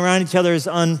 And being around each other is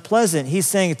unpleasant. He's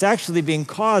saying it's actually being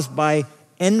caused by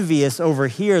envious over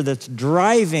here that's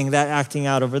driving that acting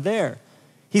out over there.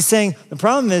 He's saying the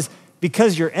problem is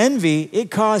because your envy,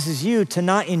 it causes you to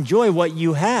not enjoy what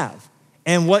you have.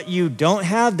 And what you don't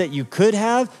have that you could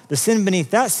have, the sin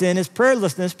beneath that sin is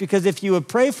prayerlessness, because if you would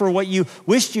pray for what you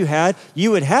wished you had,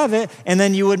 you would have it, and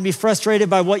then you wouldn't be frustrated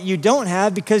by what you don't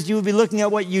have because you would be looking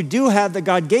at what you do have that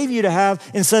God gave you to have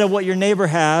instead of what your neighbor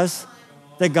has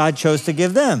that God chose to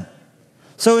give them.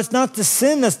 So it's not the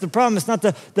sin that's the problem. It's not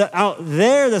the out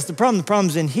there that's the problem. The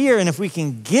problem's in here. And if we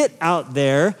can get out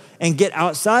there and get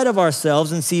outside of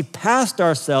ourselves and see past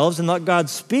ourselves and let God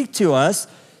speak to us,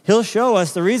 he'll show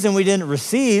us the reason we didn't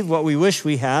receive what we wish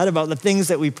we had about the things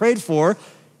that we prayed for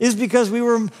is because we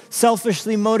were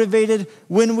selfishly motivated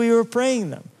when we were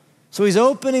praying them. So he's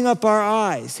opening up our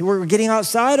eyes. We're getting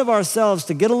outside of ourselves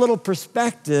to get a little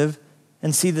perspective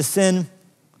and see the sin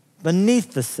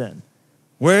beneath the sin.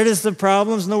 Where does the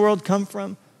problems in the world come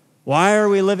from? Why are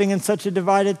we living in such a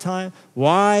divided time?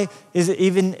 Why is it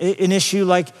even an issue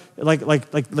like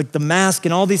the mask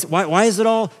and all these? Why is it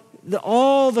all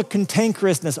the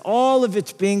cantankerousness? All of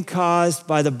it's being caused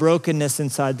by the brokenness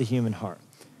inside the human heart.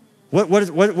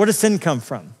 Where does sin come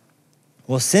from?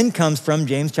 Well, sin comes from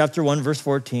James chapter 1, verse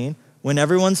 14, when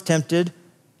everyone's tempted,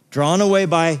 drawn away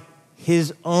by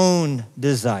his own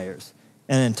desires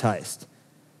and enticed.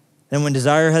 Then when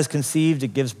desire has conceived,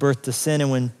 it gives birth to sin.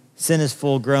 And when sin is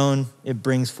full grown, it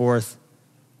brings forth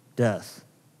death.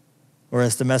 Or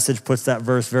as the Message puts that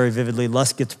verse very vividly,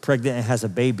 lust gets pregnant and has a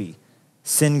baby.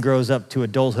 Sin grows up to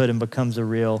adulthood and becomes a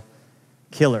real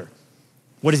killer.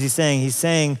 What is he saying? He's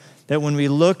saying that when we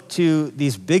look to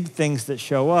these big things that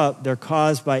show up, they're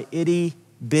caused by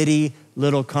itty-bitty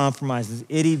little compromises,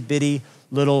 itty-bitty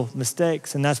little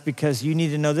mistakes. And that's because you need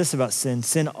to know this about sin.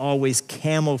 Sin always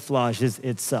camouflages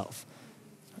itself.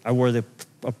 I wore the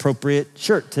appropriate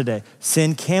shirt today.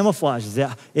 Sin camouflages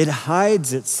it. It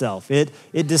hides itself. It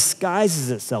disguises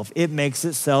itself. It makes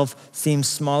itself seem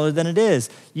smaller than it is.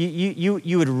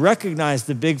 You would recognize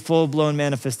the big full-blown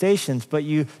manifestations, but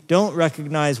you don't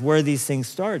recognize where these things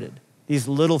started. These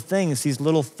little things, these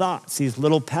little thoughts, these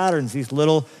little patterns, these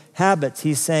little habits.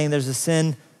 He's saying there's a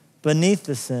sin beneath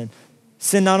the sin.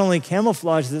 Sin not only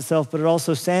camouflages itself, but it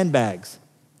also sandbags.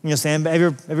 You know, have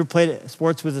you ever played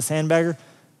sports with a sandbagger?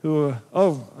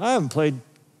 I haven't played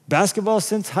basketball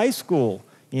since high school.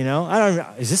 You know,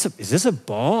 is this a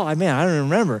ball? I don't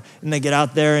remember. And they get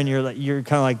out there and you're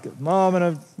kind of like,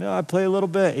 Mom, I play a little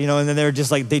bit, you know, and then they're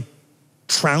just like, they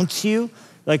trounce you.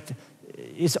 Like,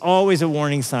 it's always a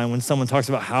warning sign when someone talks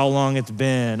about how long it's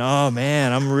been. Oh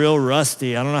man, I'm real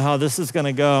rusty. I don't know how this is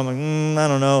gonna go. I'm like, I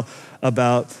don't know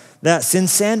about that. Sin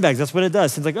sandbags, that's what it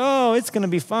does. Sin's like, oh, it's gonna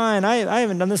be fine. I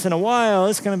haven't done this in a while.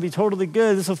 It's gonna be totally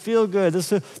good. This will feel good.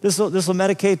 This will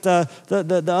medicate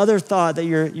the other thought that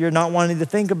you're not wanting to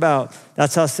think about.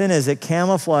 That's how sin is. It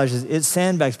camouflages, it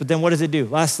sandbags. But then what does it do?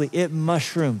 Lastly, it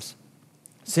mushrooms.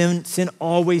 Sin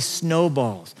always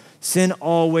snowballs. Sin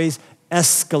always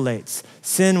escalates.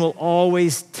 Sin will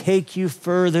always take you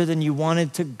further than you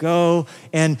wanted to go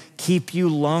and keep you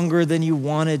longer than you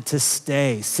wanted to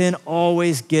stay. Sin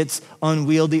always gets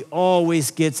unwieldy,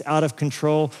 always gets out of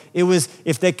control. It was,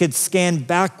 if they could scan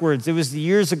backwards, it was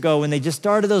years ago when they just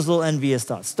started those little envious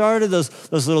thoughts, started those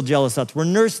little jealous thoughts. We're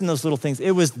nursing those little things.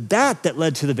 It was that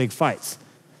led to the big fights.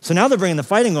 So now they're bringing the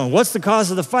fighting on. What's the cause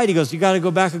of the fight? He goes, you got to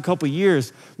go back a couple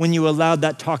years when you allowed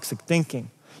that toxic thinking.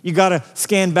 You got to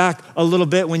scan back a little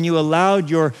bit when you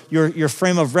allowed your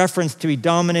frame of reference to be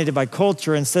dominated by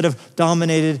culture instead of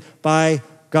dominated by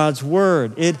God's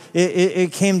word.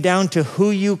 It came down to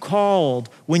who you called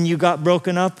when you got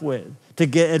broken up with to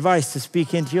get advice, to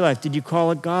speak into your life. Did you call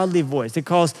a godly voice?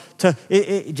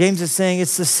 James is saying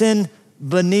it's the sin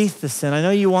beneath the sin. I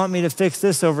know you want me to fix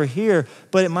this over here,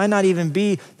 but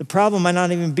the problem might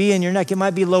not even be in your neck. It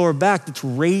might be lower back that's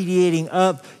radiating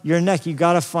up your neck. You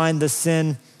got to find the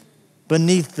sin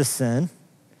beneath the sin.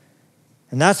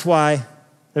 And that's why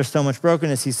there's so much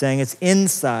brokenness. He's saying it's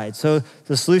inside. So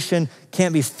the solution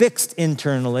can't be fixed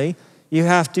internally. You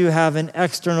have to have an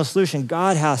external solution.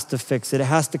 God has to fix it. It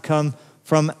has to come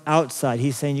from outside.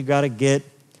 He's saying you got to get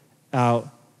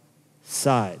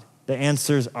outside. The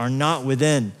answers are not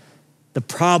within. The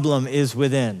problem is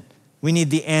within. We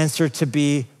need the answer to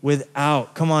be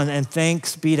without. Come on, and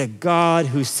thanks be to God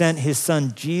who sent his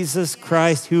son, Jesus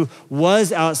Christ, who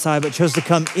was outside but chose to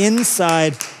come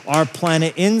inside our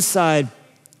planet, inside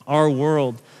our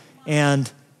world,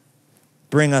 and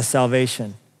bring us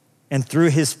salvation. And through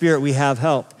his Spirit, we have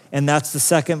help. And that's the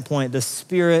second point, the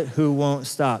Spirit who won't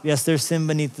stop. Yes, there's sin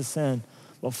beneath the sin.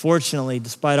 But fortunately,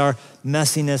 despite our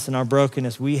messiness and our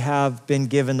brokenness, we have been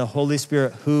given the Holy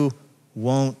Spirit who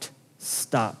won't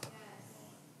stop.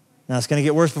 Now, it's going to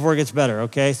get worse before it gets better,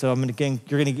 okay? So you're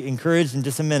going to get encouraged in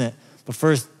just a minute. But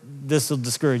first, this will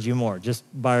discourage you more. Just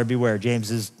buyer beware. James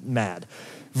is mad.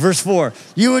 Verse 4,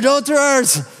 you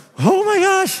adulterers. Oh my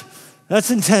gosh,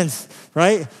 that's intense,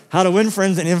 right? How to Win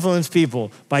Friends and Influence People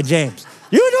by James.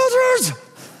 You adulterers.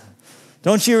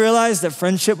 Don't you realize that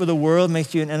friendship with the world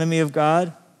makes you an enemy of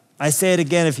God? I say it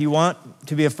again, if you want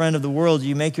to be a friend of the world,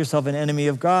 you make yourself an enemy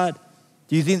of God.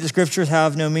 Do you think the scriptures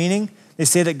have no meaning? They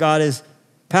say that God is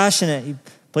passionate. He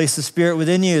placed the Spirit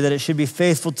within you, that it should be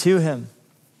faithful to him.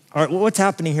 All right, what's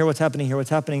happening here? What's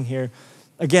happening here?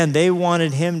 Again, they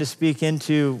wanted him to speak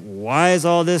into why is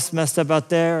all this messed up out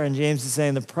there? And James is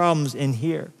saying the problem's in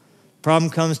here. The problem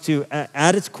comes to,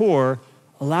 at its core,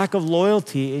 a lack of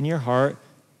loyalty in your heart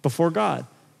before God.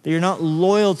 That you're not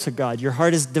loyal to God. Your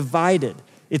heart is divided.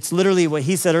 It's literally what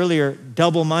he said earlier,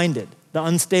 double-minded. The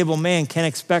unstable man can't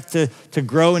expect to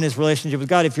grow in his relationship with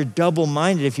God. If you're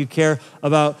double-minded, if you care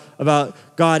about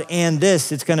God and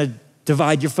this, it's going to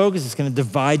divide your focus. It's going to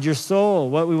divide your soul.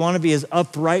 What we want to be is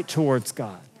upright towards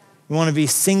God. We want to be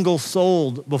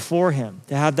single-souled before him,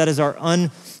 to have that as our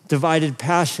undivided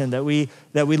passion, that we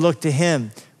look to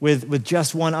him with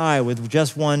just one eye, with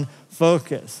just one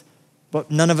focus.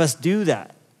 But none of us do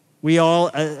that. We all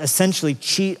essentially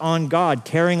cheat on God,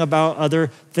 caring about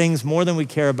other things more than we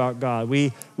care about God.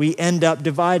 We end up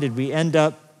divided. We end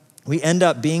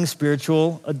up being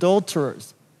spiritual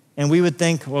adulterers. And we would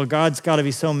think, well, God's got to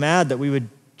be so mad that we would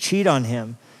cheat on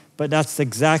him. But that's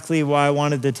exactly why I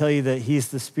wanted to tell you that he's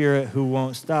the Spirit who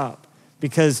won't stop.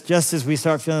 Because just as we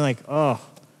start feeling like, oh,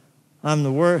 I'm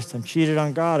the worst, I'm cheated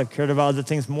on God, I've cared about other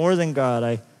things more than God,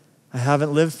 I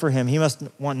haven't lived for him, he must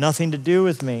want nothing to do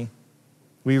with me.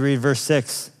 We read verse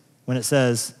 6 when it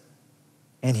says,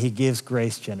 and he gives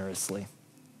grace generously.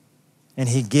 And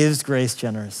he gives grace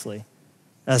generously.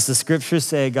 As the scriptures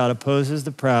say, God opposes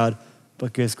the proud,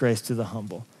 but gives grace to the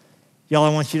humble. Y'all, I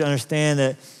want you to understand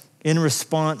that in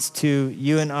response to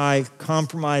you and I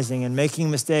compromising and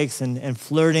making mistakes and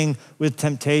flirting with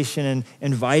temptation and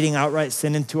inviting outright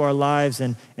sin into our lives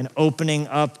and opening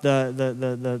up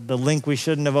the link we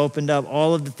shouldn't have opened up,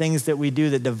 all of the things that we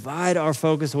do that divide our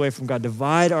focus away from God,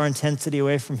 divide our intensity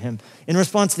away from him. In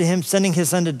response to him sending his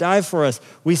son to die for us,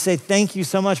 we say thank you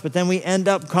so much, but then we end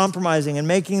up compromising and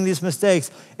making these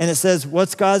mistakes. And it says,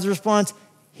 what's God's response?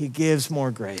 he gives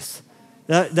more grace.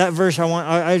 That verse,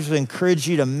 I just encourage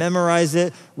you to memorize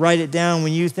it, write it down.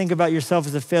 When you think about yourself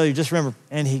as a failure, just remember,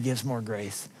 and he gives more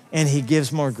grace, and he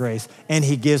gives more grace, and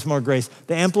he gives more grace.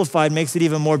 The Amplified makes it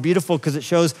even more beautiful because it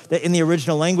shows that in the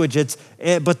original language,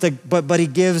 but he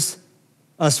gives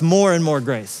us more and more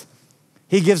grace.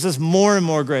 He gives us more and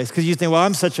more grace. Because you think, well,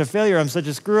 I'm such a failure. I'm such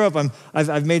a screw up.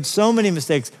 I've made so many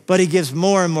mistakes. But he gives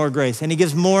more and more grace. And he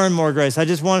gives more and more grace. I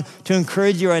just want to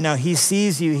encourage you right now. He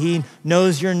sees you. He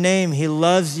knows your name. He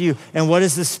loves you. And what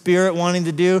is the Spirit wanting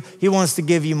to do? He wants to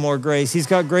give you more grace. He's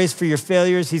got grace for your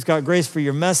failures. He's got grace for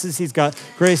your messes. He's got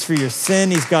grace for your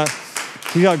sin. He's got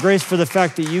grace for the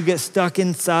fact that you get stuck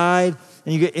inside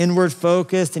and you get inward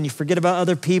focused and you forget about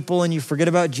other people and you forget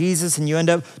about Jesus and you end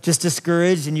up just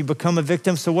discouraged and you become a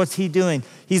victim. So what's he doing?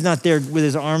 He's not there with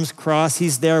his arms crossed.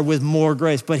 He's there with more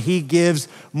grace, but he gives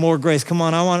more grace. Come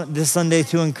on, I want this Sunday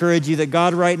to encourage you that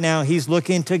God right now, he's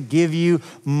looking to give you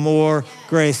more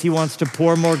grace. He wants to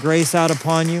pour more grace out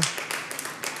upon you,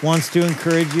 wants to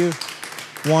encourage you,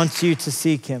 wants you to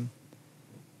seek him.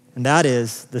 And that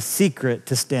is the secret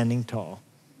to standing tall.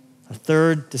 A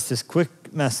third, just this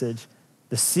quick message,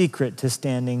 the secret to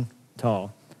standing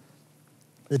tall.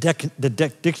 The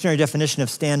dictionary definition of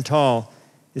stand tall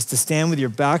is to stand with your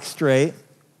back straight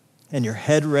and your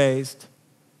head raised,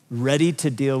 ready to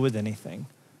deal with anything.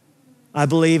 I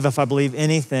believe, if I believe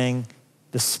anything,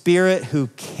 the Spirit who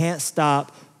can't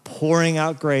stop pouring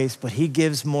out grace, but he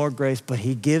gives more grace, but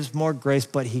he gives more grace,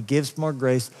 but he gives more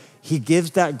grace. He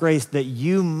gives that grace that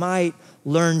you might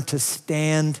learn to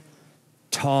stand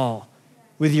tall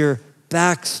with your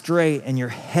back straight and your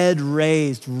head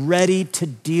raised, ready to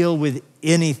deal with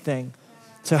anything.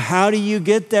 So how do you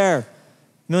get there? $1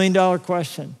 million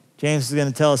question. James is going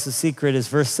to tell us the secret is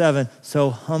verse 7. So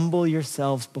humble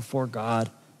yourselves before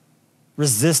God.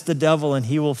 Resist the devil and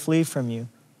he will flee from you.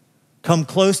 Come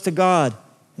close to God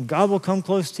and God will come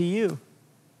close to you.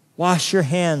 Wash your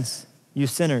hands, you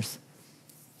sinners.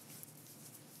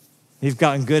 We've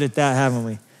gotten good at that, haven't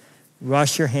we?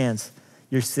 Wash your hands,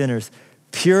 you sinners.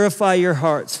 Purify your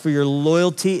hearts, for your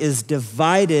loyalty is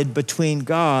divided between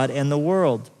God and the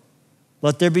world.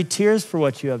 Let there be tears for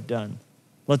what you have done.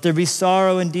 Let there be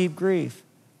sorrow and deep grief.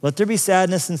 Let there be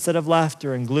sadness instead of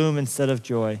laughter and gloom instead of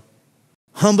joy.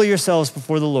 Humble yourselves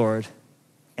before the Lord,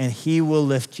 and he will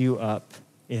lift you up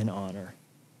in honor.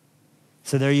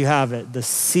 So there you have it, the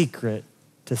secret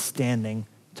to standing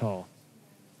tall.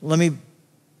 Let me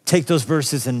take those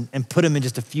verses and put them in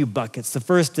just a few buckets. The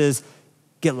first is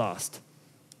get lost.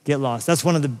 Get lost. That's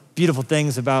one of the beautiful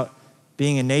things about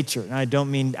being in nature. And I don't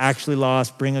mean actually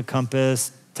lost, bring a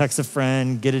compass, text a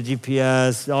friend, get a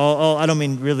GPS. I don't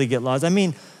mean really get lost. I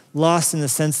mean lost in the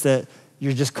sense that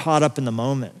you're just caught up in the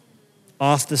moment,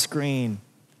 off the screen,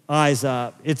 eyes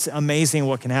up. It's amazing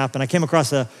what can happen. I came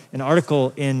across an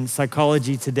article in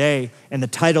Psychology Today, and the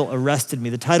title arrested me.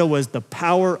 The title was The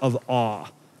Power of Awe.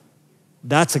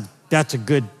 That's a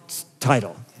good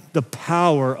title, The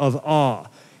Power of Awe.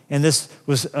 And this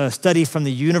was a study from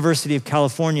the University of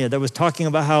California that was talking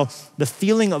about how the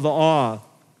feeling of awe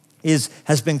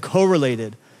has been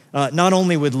correlated not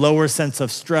only with lower sense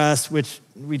of stress, which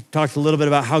we talked a little bit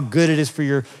about how good it is for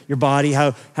your body,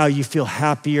 how you feel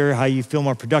happier, how you feel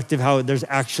more productive, how there's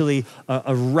actually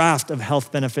a raft of health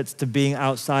benefits to being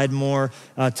outside more,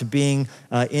 to being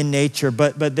in nature.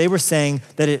 But they were saying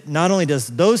that it not only does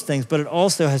those things, but it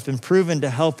also has been proven to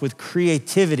help with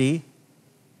creativity,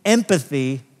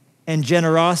 empathy, and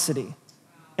generosity.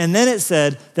 And then it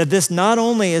said that this not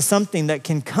only is something that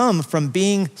can come from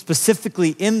being specifically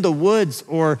in the woods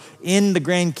or in the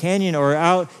Grand Canyon or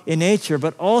out in nature,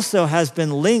 but also has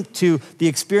been linked to the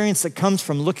experience that comes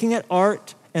from looking at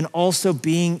art and also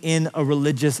being in a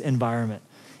religious environment.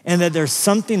 And that there's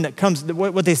something that comes,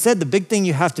 what they said, the big thing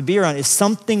you have to be around is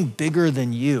something bigger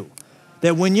than you.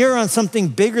 That when you're on something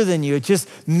bigger than you, it just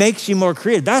makes you more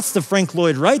creative. That's the Frank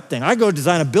Lloyd Wright thing. I go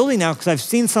design a building now because I've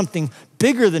seen something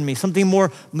bigger than me, something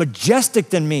more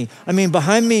majestic than me. I mean,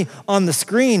 behind me on the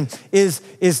screen is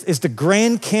the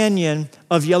Grand Canyon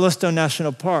of Yellowstone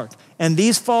National Park. And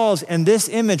these falls and this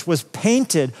image was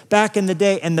painted back in the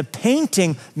day, and the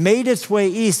painting made its way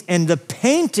east. And the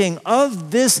painting of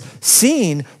this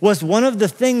scene was one of the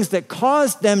things that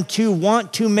caused them to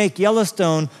want to make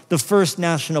Yellowstone the first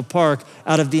national park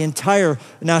out of the entire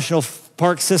national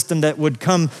park system that would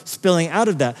come spilling out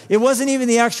of that. It wasn't even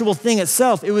the actual thing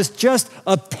itself. It was just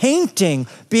a painting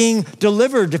being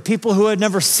delivered to people who had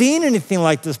never seen anything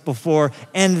like this before.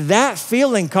 And that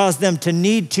feeling caused them to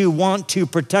need to want to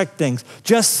protect things,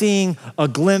 just seeing a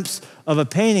glimpse of a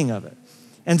painting of it.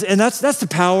 And that's the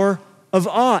power of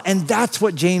awe. And that's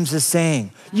what James is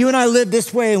saying. You and I live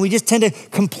this way, and we just tend to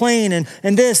complain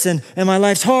and this, and my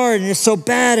life's hard, and it's so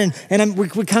bad, and we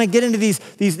kind of get into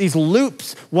these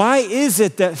loops. Why is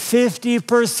it that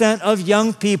 50% of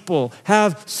young people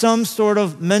have some sort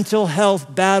of mental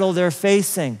health battle they're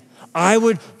facing? I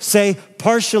would say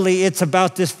partially it's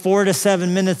about this 4 to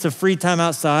 7 minutes of free time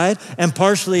outside, and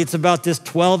partially it's about this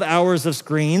 12 hours of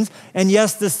screens, and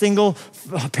yes, the single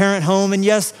parent home, and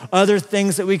yes, other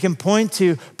things that we can point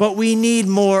to, but we need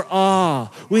more awe.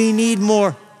 We need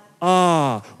more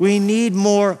awe. We need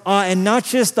more awe, and not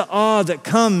just the awe that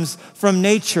comes from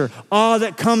nature, awe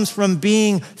that comes from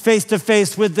being face to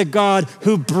face with the God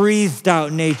who breathed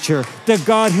out nature, the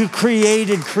God who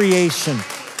created creation.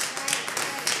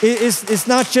 It's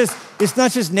not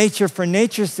just nature for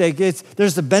nature's sake.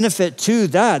 There's a benefit to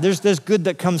that. There's good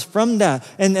that comes from that.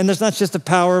 And there's not just the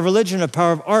power of religion, a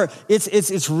power of art.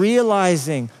 It's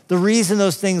realizing the reason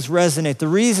those things resonate, the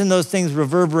reason those things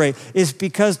reverberate is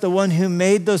because the one who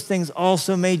made those things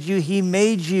also made you. He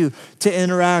made you to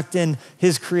interact in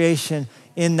his creation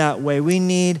in that way. We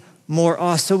need more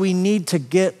awe. So we need to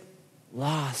get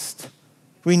lost.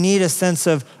 We need a sense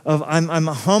of I'm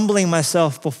humbling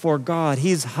myself before God.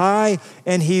 He's high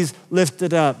and he's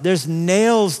lifted up. There's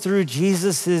nails through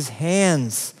Jesus's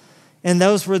hands. And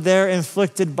those were there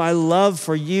inflicted by love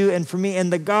for you and for me.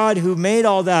 And the God who made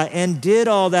all that and did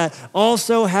all that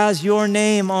also has your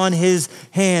name on his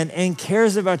hand and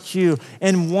cares about you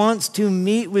and wants to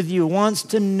meet with you, wants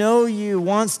to know you,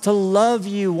 wants to love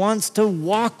you, wants to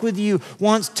walk with you,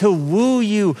 wants to woo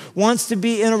you, wants to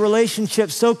be in a relationship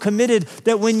so committed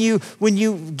that when you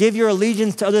give your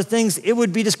allegiance to other things, it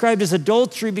would be described as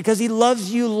adultery because he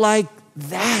loves you like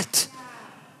that.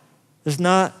 There's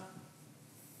not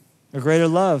a greater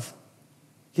love.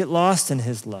 Get lost in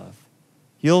his love.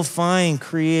 You'll find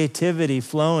creativity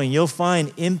flowing. You'll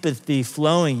find empathy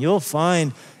flowing. You'll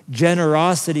find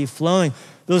generosity flowing.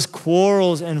 Those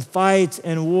quarrels and fights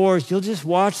and wars, you'll just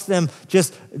watch them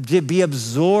just be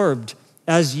absorbed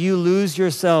as you lose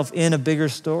yourself in a bigger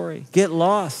story. Get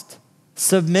lost.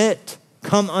 Submit.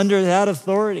 Come under that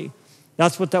authority.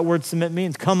 That's what that word submit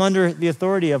means. Come under the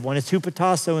authority of one. It's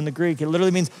hupotasso in the Greek. It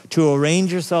literally means to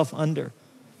arrange yourself under.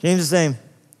 James is saying,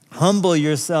 humble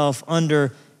yourself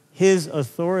under his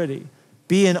authority.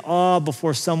 Be in awe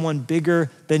before someone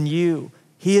bigger than you.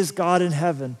 He is God in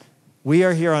heaven. We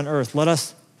are here on earth. Let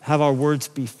us have our words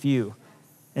be few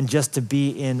and just to be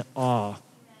in awe,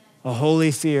 a holy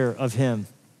fear of him.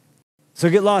 So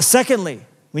get lost. Secondly,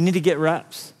 we need to get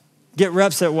reps. Get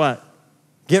reps at what?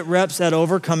 Get reps at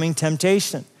overcoming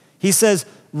temptation. He says,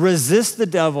 resist the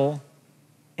devil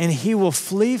and he will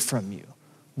flee from you.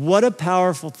 What a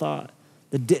powerful thought.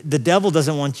 The devil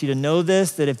doesn't want you to know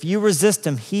this, that if you resist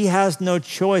him, he has no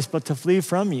choice but to flee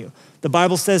from you. The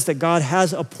Bible says that God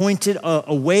has appointed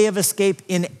a way of escape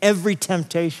in every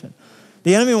temptation.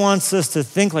 The enemy wants us to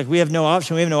think like we have no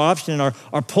option. We have no option in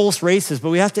our pulse races, but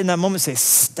we have to in that moment say,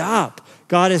 stop.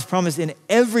 God has promised in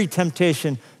every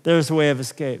temptation, there's a way of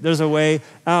escape. There's a way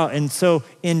out. And so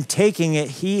in taking it,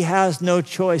 he has no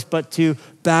choice but to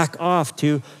back off,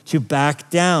 to back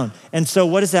down. And so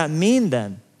what does that mean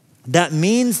then? That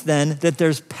means then that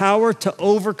there's power to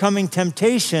overcoming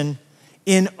temptation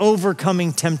in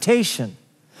overcoming temptation.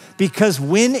 Because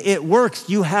when it works,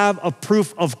 you have a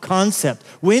proof of concept.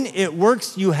 When it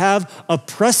works, you have a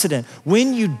precedent.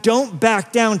 When you don't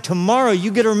back down tomorrow, you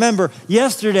get to remember,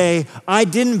 yesterday, I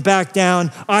didn't back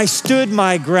down. I stood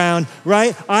my ground,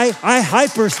 right? I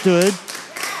hyperstood.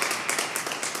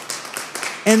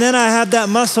 And then I had that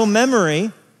muscle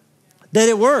memory that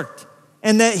it worked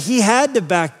and that he had to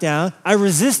back down. I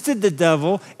resisted the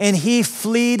devil and he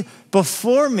fled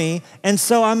before me. And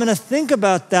so I'm going to think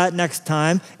about that next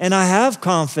time and I have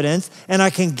confidence and I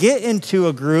can get into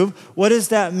a groove. What does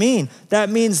that mean? That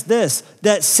means this,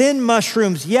 that sin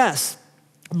mushrooms, yes,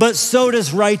 but so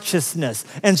does righteousness,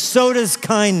 and so does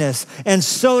kindness, and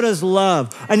so does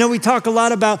love. I know we talk a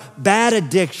lot about bad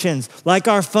addictions, like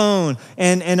our phone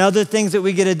and other things that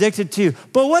we get addicted to.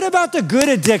 But what about the good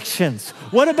addictions?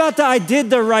 What about the I did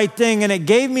the right thing and it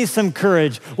gave me some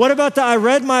courage? What about the I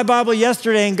read my Bible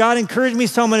yesterday and God encouraged me,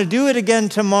 so I'm going to do it again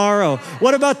tomorrow?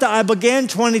 What about the I began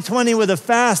 2020 with a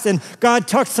fast and God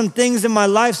tucked some things in my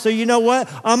life, so you know what?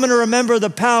 I'm going to remember the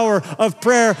power of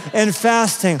prayer and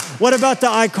fasting. What about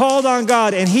the I called on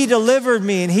God and he delivered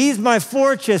me and he's my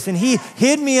fortress and he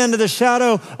hid me under the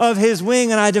shadow of his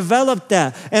wing, and I developed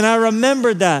that and I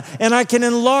remembered that and I can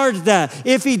enlarge that.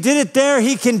 If he did it there,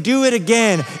 he can do it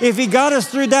again. If he got us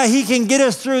through that, he can get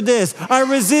us through this. I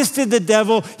resisted the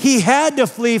devil. He had to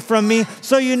flee from me.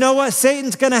 So you know what?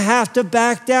 Satan's going to have to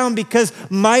back down, because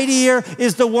mightier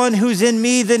is the one who's in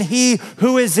me than he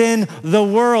who is in the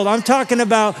world. I'm talking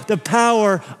about the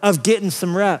power of getting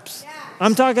some reps.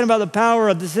 I'm talking about the power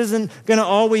of this isn't going to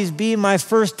always be my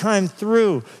first time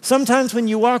through. Sometimes when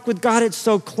you walk with God, it's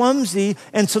so clumsy.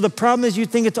 And so the problem is you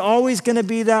think it's always going to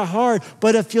be that hard.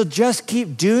 But if you'll just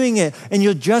keep doing it and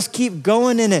you'll just keep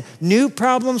going in it, new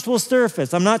problems will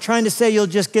surface. I'm not trying to say you'll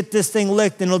just get this thing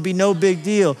licked and it'll be no big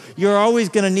deal. You're always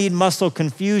going to need muscle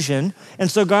confusion.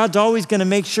 And so God's always going to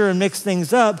make sure and mix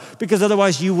things up, because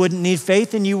otherwise you wouldn't need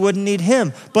faith and you wouldn't need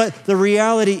him. But the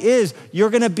reality is you're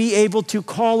going to be able to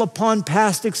call upon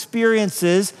past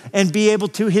experiences and be able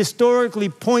to historically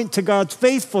point to God's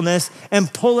faithfulness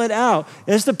and pull it out.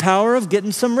 It's the power of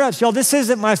getting some reps. Y'all, this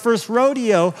isn't my first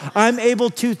rodeo. I'm able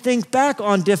to think back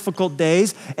on difficult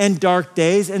days and dark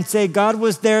days and say, God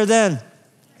was there then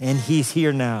and he's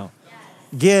here now.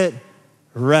 Get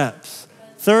reps.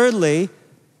 Thirdly,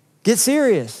 get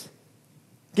serious.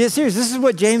 Get serious. This is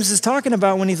what James is talking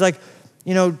about when he's like,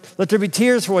 let there be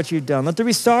tears for what you've done. Let there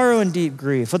be sorrow and deep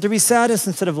grief. Let there be sadness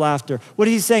instead of laughter. What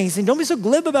is he saying? He's saying, don't be so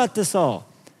glib about this all.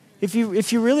 If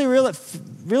you really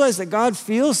realize that God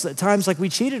feels at times like we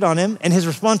cheated on him and his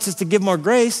response is to give more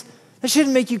grace, that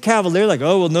shouldn't make you cavalier, like,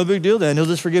 oh, well, no big deal then. He'll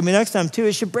just forgive me next time too.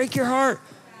 It should break your heart.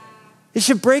 It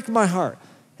should break my heart.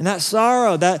 And that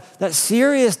sorrow, that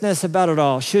seriousness about it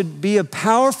all should be a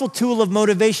powerful tool of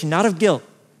motivation, not of guilt.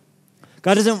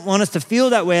 God doesn't want us to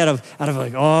feel that way out of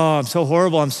like, oh, I'm so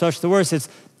horrible, I'm such the worst. It's,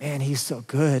 man, he's so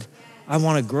good. I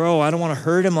want to grow. I don't want to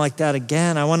hurt him like that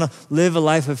again. I want to live a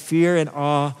life of fear and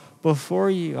awe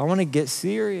before you. I want to get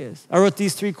serious. I wrote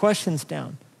these 3 questions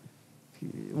down.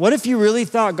 What if you really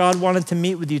thought God wanted to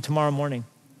meet with you tomorrow morning?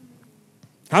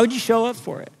 How would you show up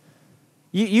for it?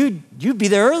 You'd be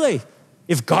there early.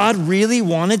 If God really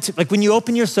wanted to, like when you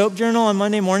open your soap journal on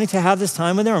Monday morning to have this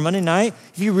time with him, or Monday night,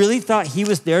 if you really thought he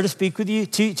was there to speak with you,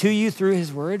 to you through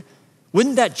his word,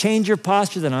 wouldn't that change your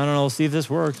posture? Then, I don't know, we'll see if this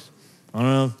works. I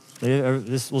don't know,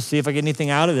 we'll see if I get anything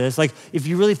out of this. Like if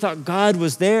you really thought God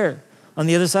was there on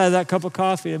the other side of that cup of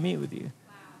coffee to meet with you.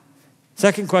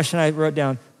 Second question I wrote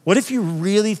down, what if you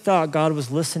really thought God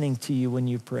was listening to you when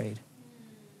you prayed?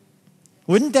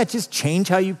 Wouldn't that just change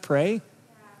how you pray?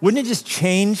 Wouldn't it just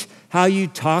change how you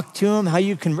talk to him,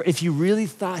 if you really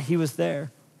thought he was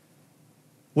there?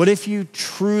 What if you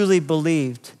truly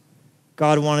believed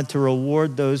God wanted to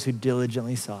reward those who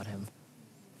diligently sought him?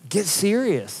 Get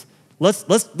serious.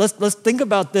 Let's think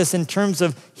about this in terms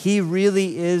of he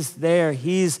really is there.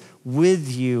 He's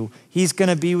with you. He's going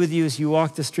to be with you as you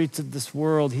walk the streets of this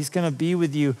world. He's going to be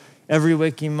with you every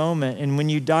waking moment. And when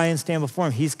you die and stand before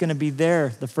him, he's going to be there,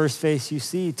 the first face you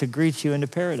see, to greet you into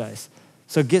paradise.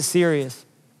 So get serious.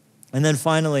 And then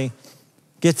finally,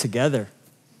 get together.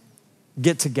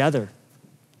 Get together.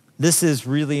 This is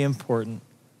really important.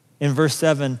 In verse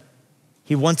 7,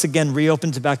 he once again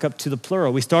reopens it back up to the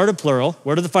plural. We started plural.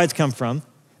 Where do the fights come from?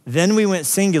 Then we went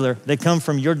singular. They come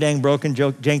from your dang broken,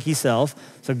 janky self.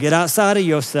 So get outside of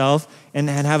yourself and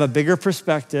have a bigger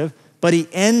perspective. But he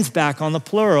ends back on the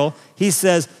plural. He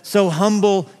says, so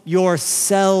humble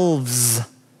yourselves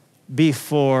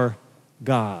before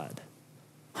God.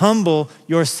 Humble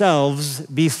yourselves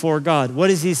before God.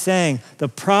 What is he saying? The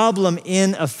problem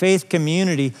in a faith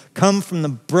community comes from the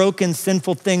broken,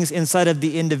 sinful things inside of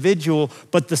the individual,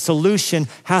 but the solution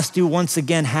has to once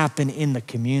again happen in the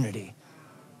community.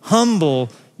 Humble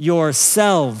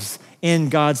yourselves in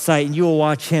God's sight, and you will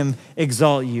watch him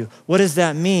exalt you. What does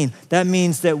that mean? That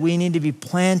means that we need to be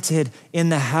planted in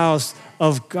the house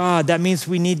of God. That means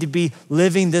we need to be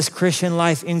living this Christian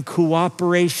life in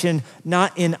cooperation,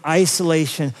 not in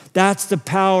isolation. That's the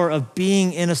power of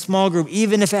being in a small group,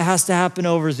 even if it has to happen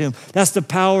over Zoom. That's the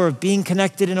power of being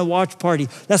connected in a watch party.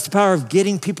 That's the power of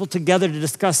getting people together to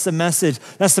discuss the message.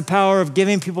 That's the power of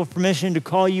giving people permission to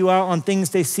call you out on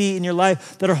things they see in your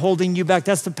life that are holding you back.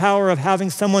 That's the power of having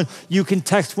someone you can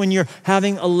text when you're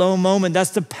having a low moment.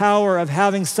 That's the power of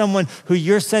having someone who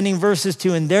you're sending verses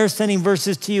to and they're sending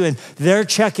verses to you and they're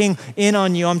checking in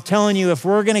on you. I'm telling you, if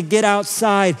we're going to get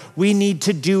outside, we need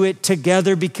to do it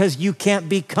together, because you can't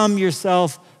become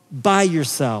yourself by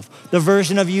yourself. The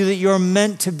version of you that you're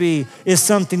meant to be is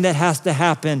something that has to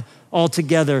happen all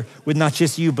together with not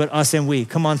just you, but us and we.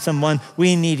 Come on, someone.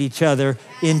 We need each other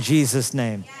in Jesus'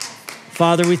 name.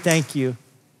 Father, we thank you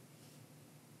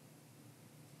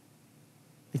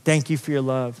We thank you for your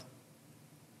love.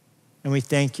 And we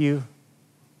thank you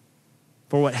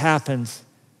for what happens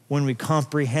when we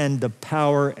comprehend the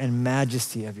power and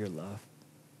majesty of your love.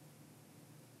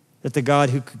 That the God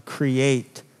who could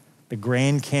create the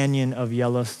Grand Canyon of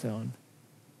Yellowstone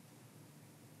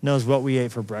knows what we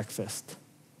ate for breakfast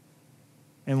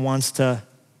and wants to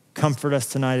comfort us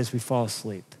tonight as we fall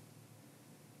asleep.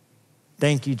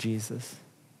 Thank you, Jesus.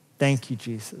 Thank you,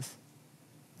 Jesus.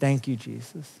 Thank you,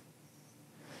 Jesus.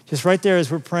 Just right there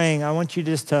as we're praying, I want you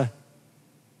just to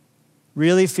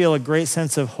really feel a great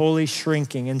sense of holy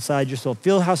shrinking inside your soul.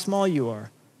 Feel how small you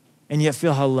are, and yet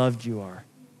feel how loved you are.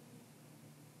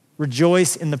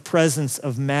 Rejoice in the presence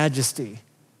of majesty,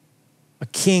 a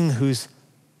king who's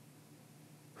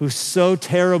so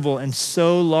terrible and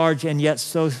so large and yet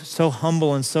so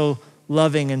humble and so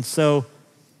loving and so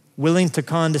willing to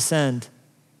condescend,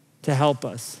 to help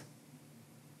us,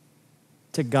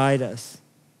 to guide us.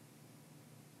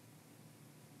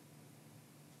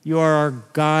 You are our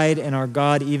guide and our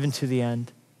God even to the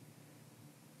end.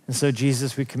 And so,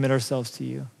 Jesus, we commit ourselves to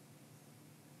you.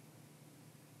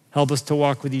 Help us to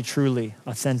walk with you truly,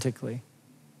 authentically.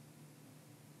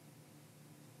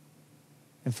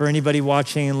 And for anybody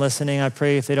watching and listening, I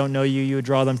pray if they don't know you, you would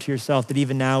draw them to yourself, that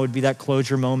even now would be that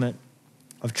closure moment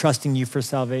of trusting you for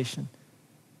salvation.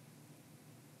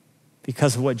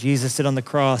 Because of what Jesus did on the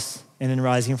cross and in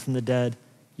rising from the dead,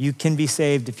 you can be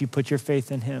saved if you put your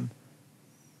faith in him.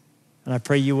 And I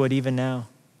pray you would even now.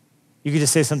 You could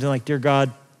just say something like, "Dear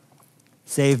God,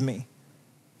 save me,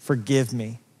 forgive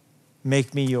me,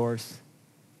 make me yours.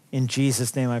 In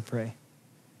Jesus' name I pray.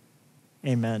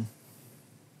 Amen."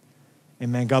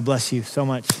 Amen. God bless you so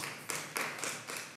much.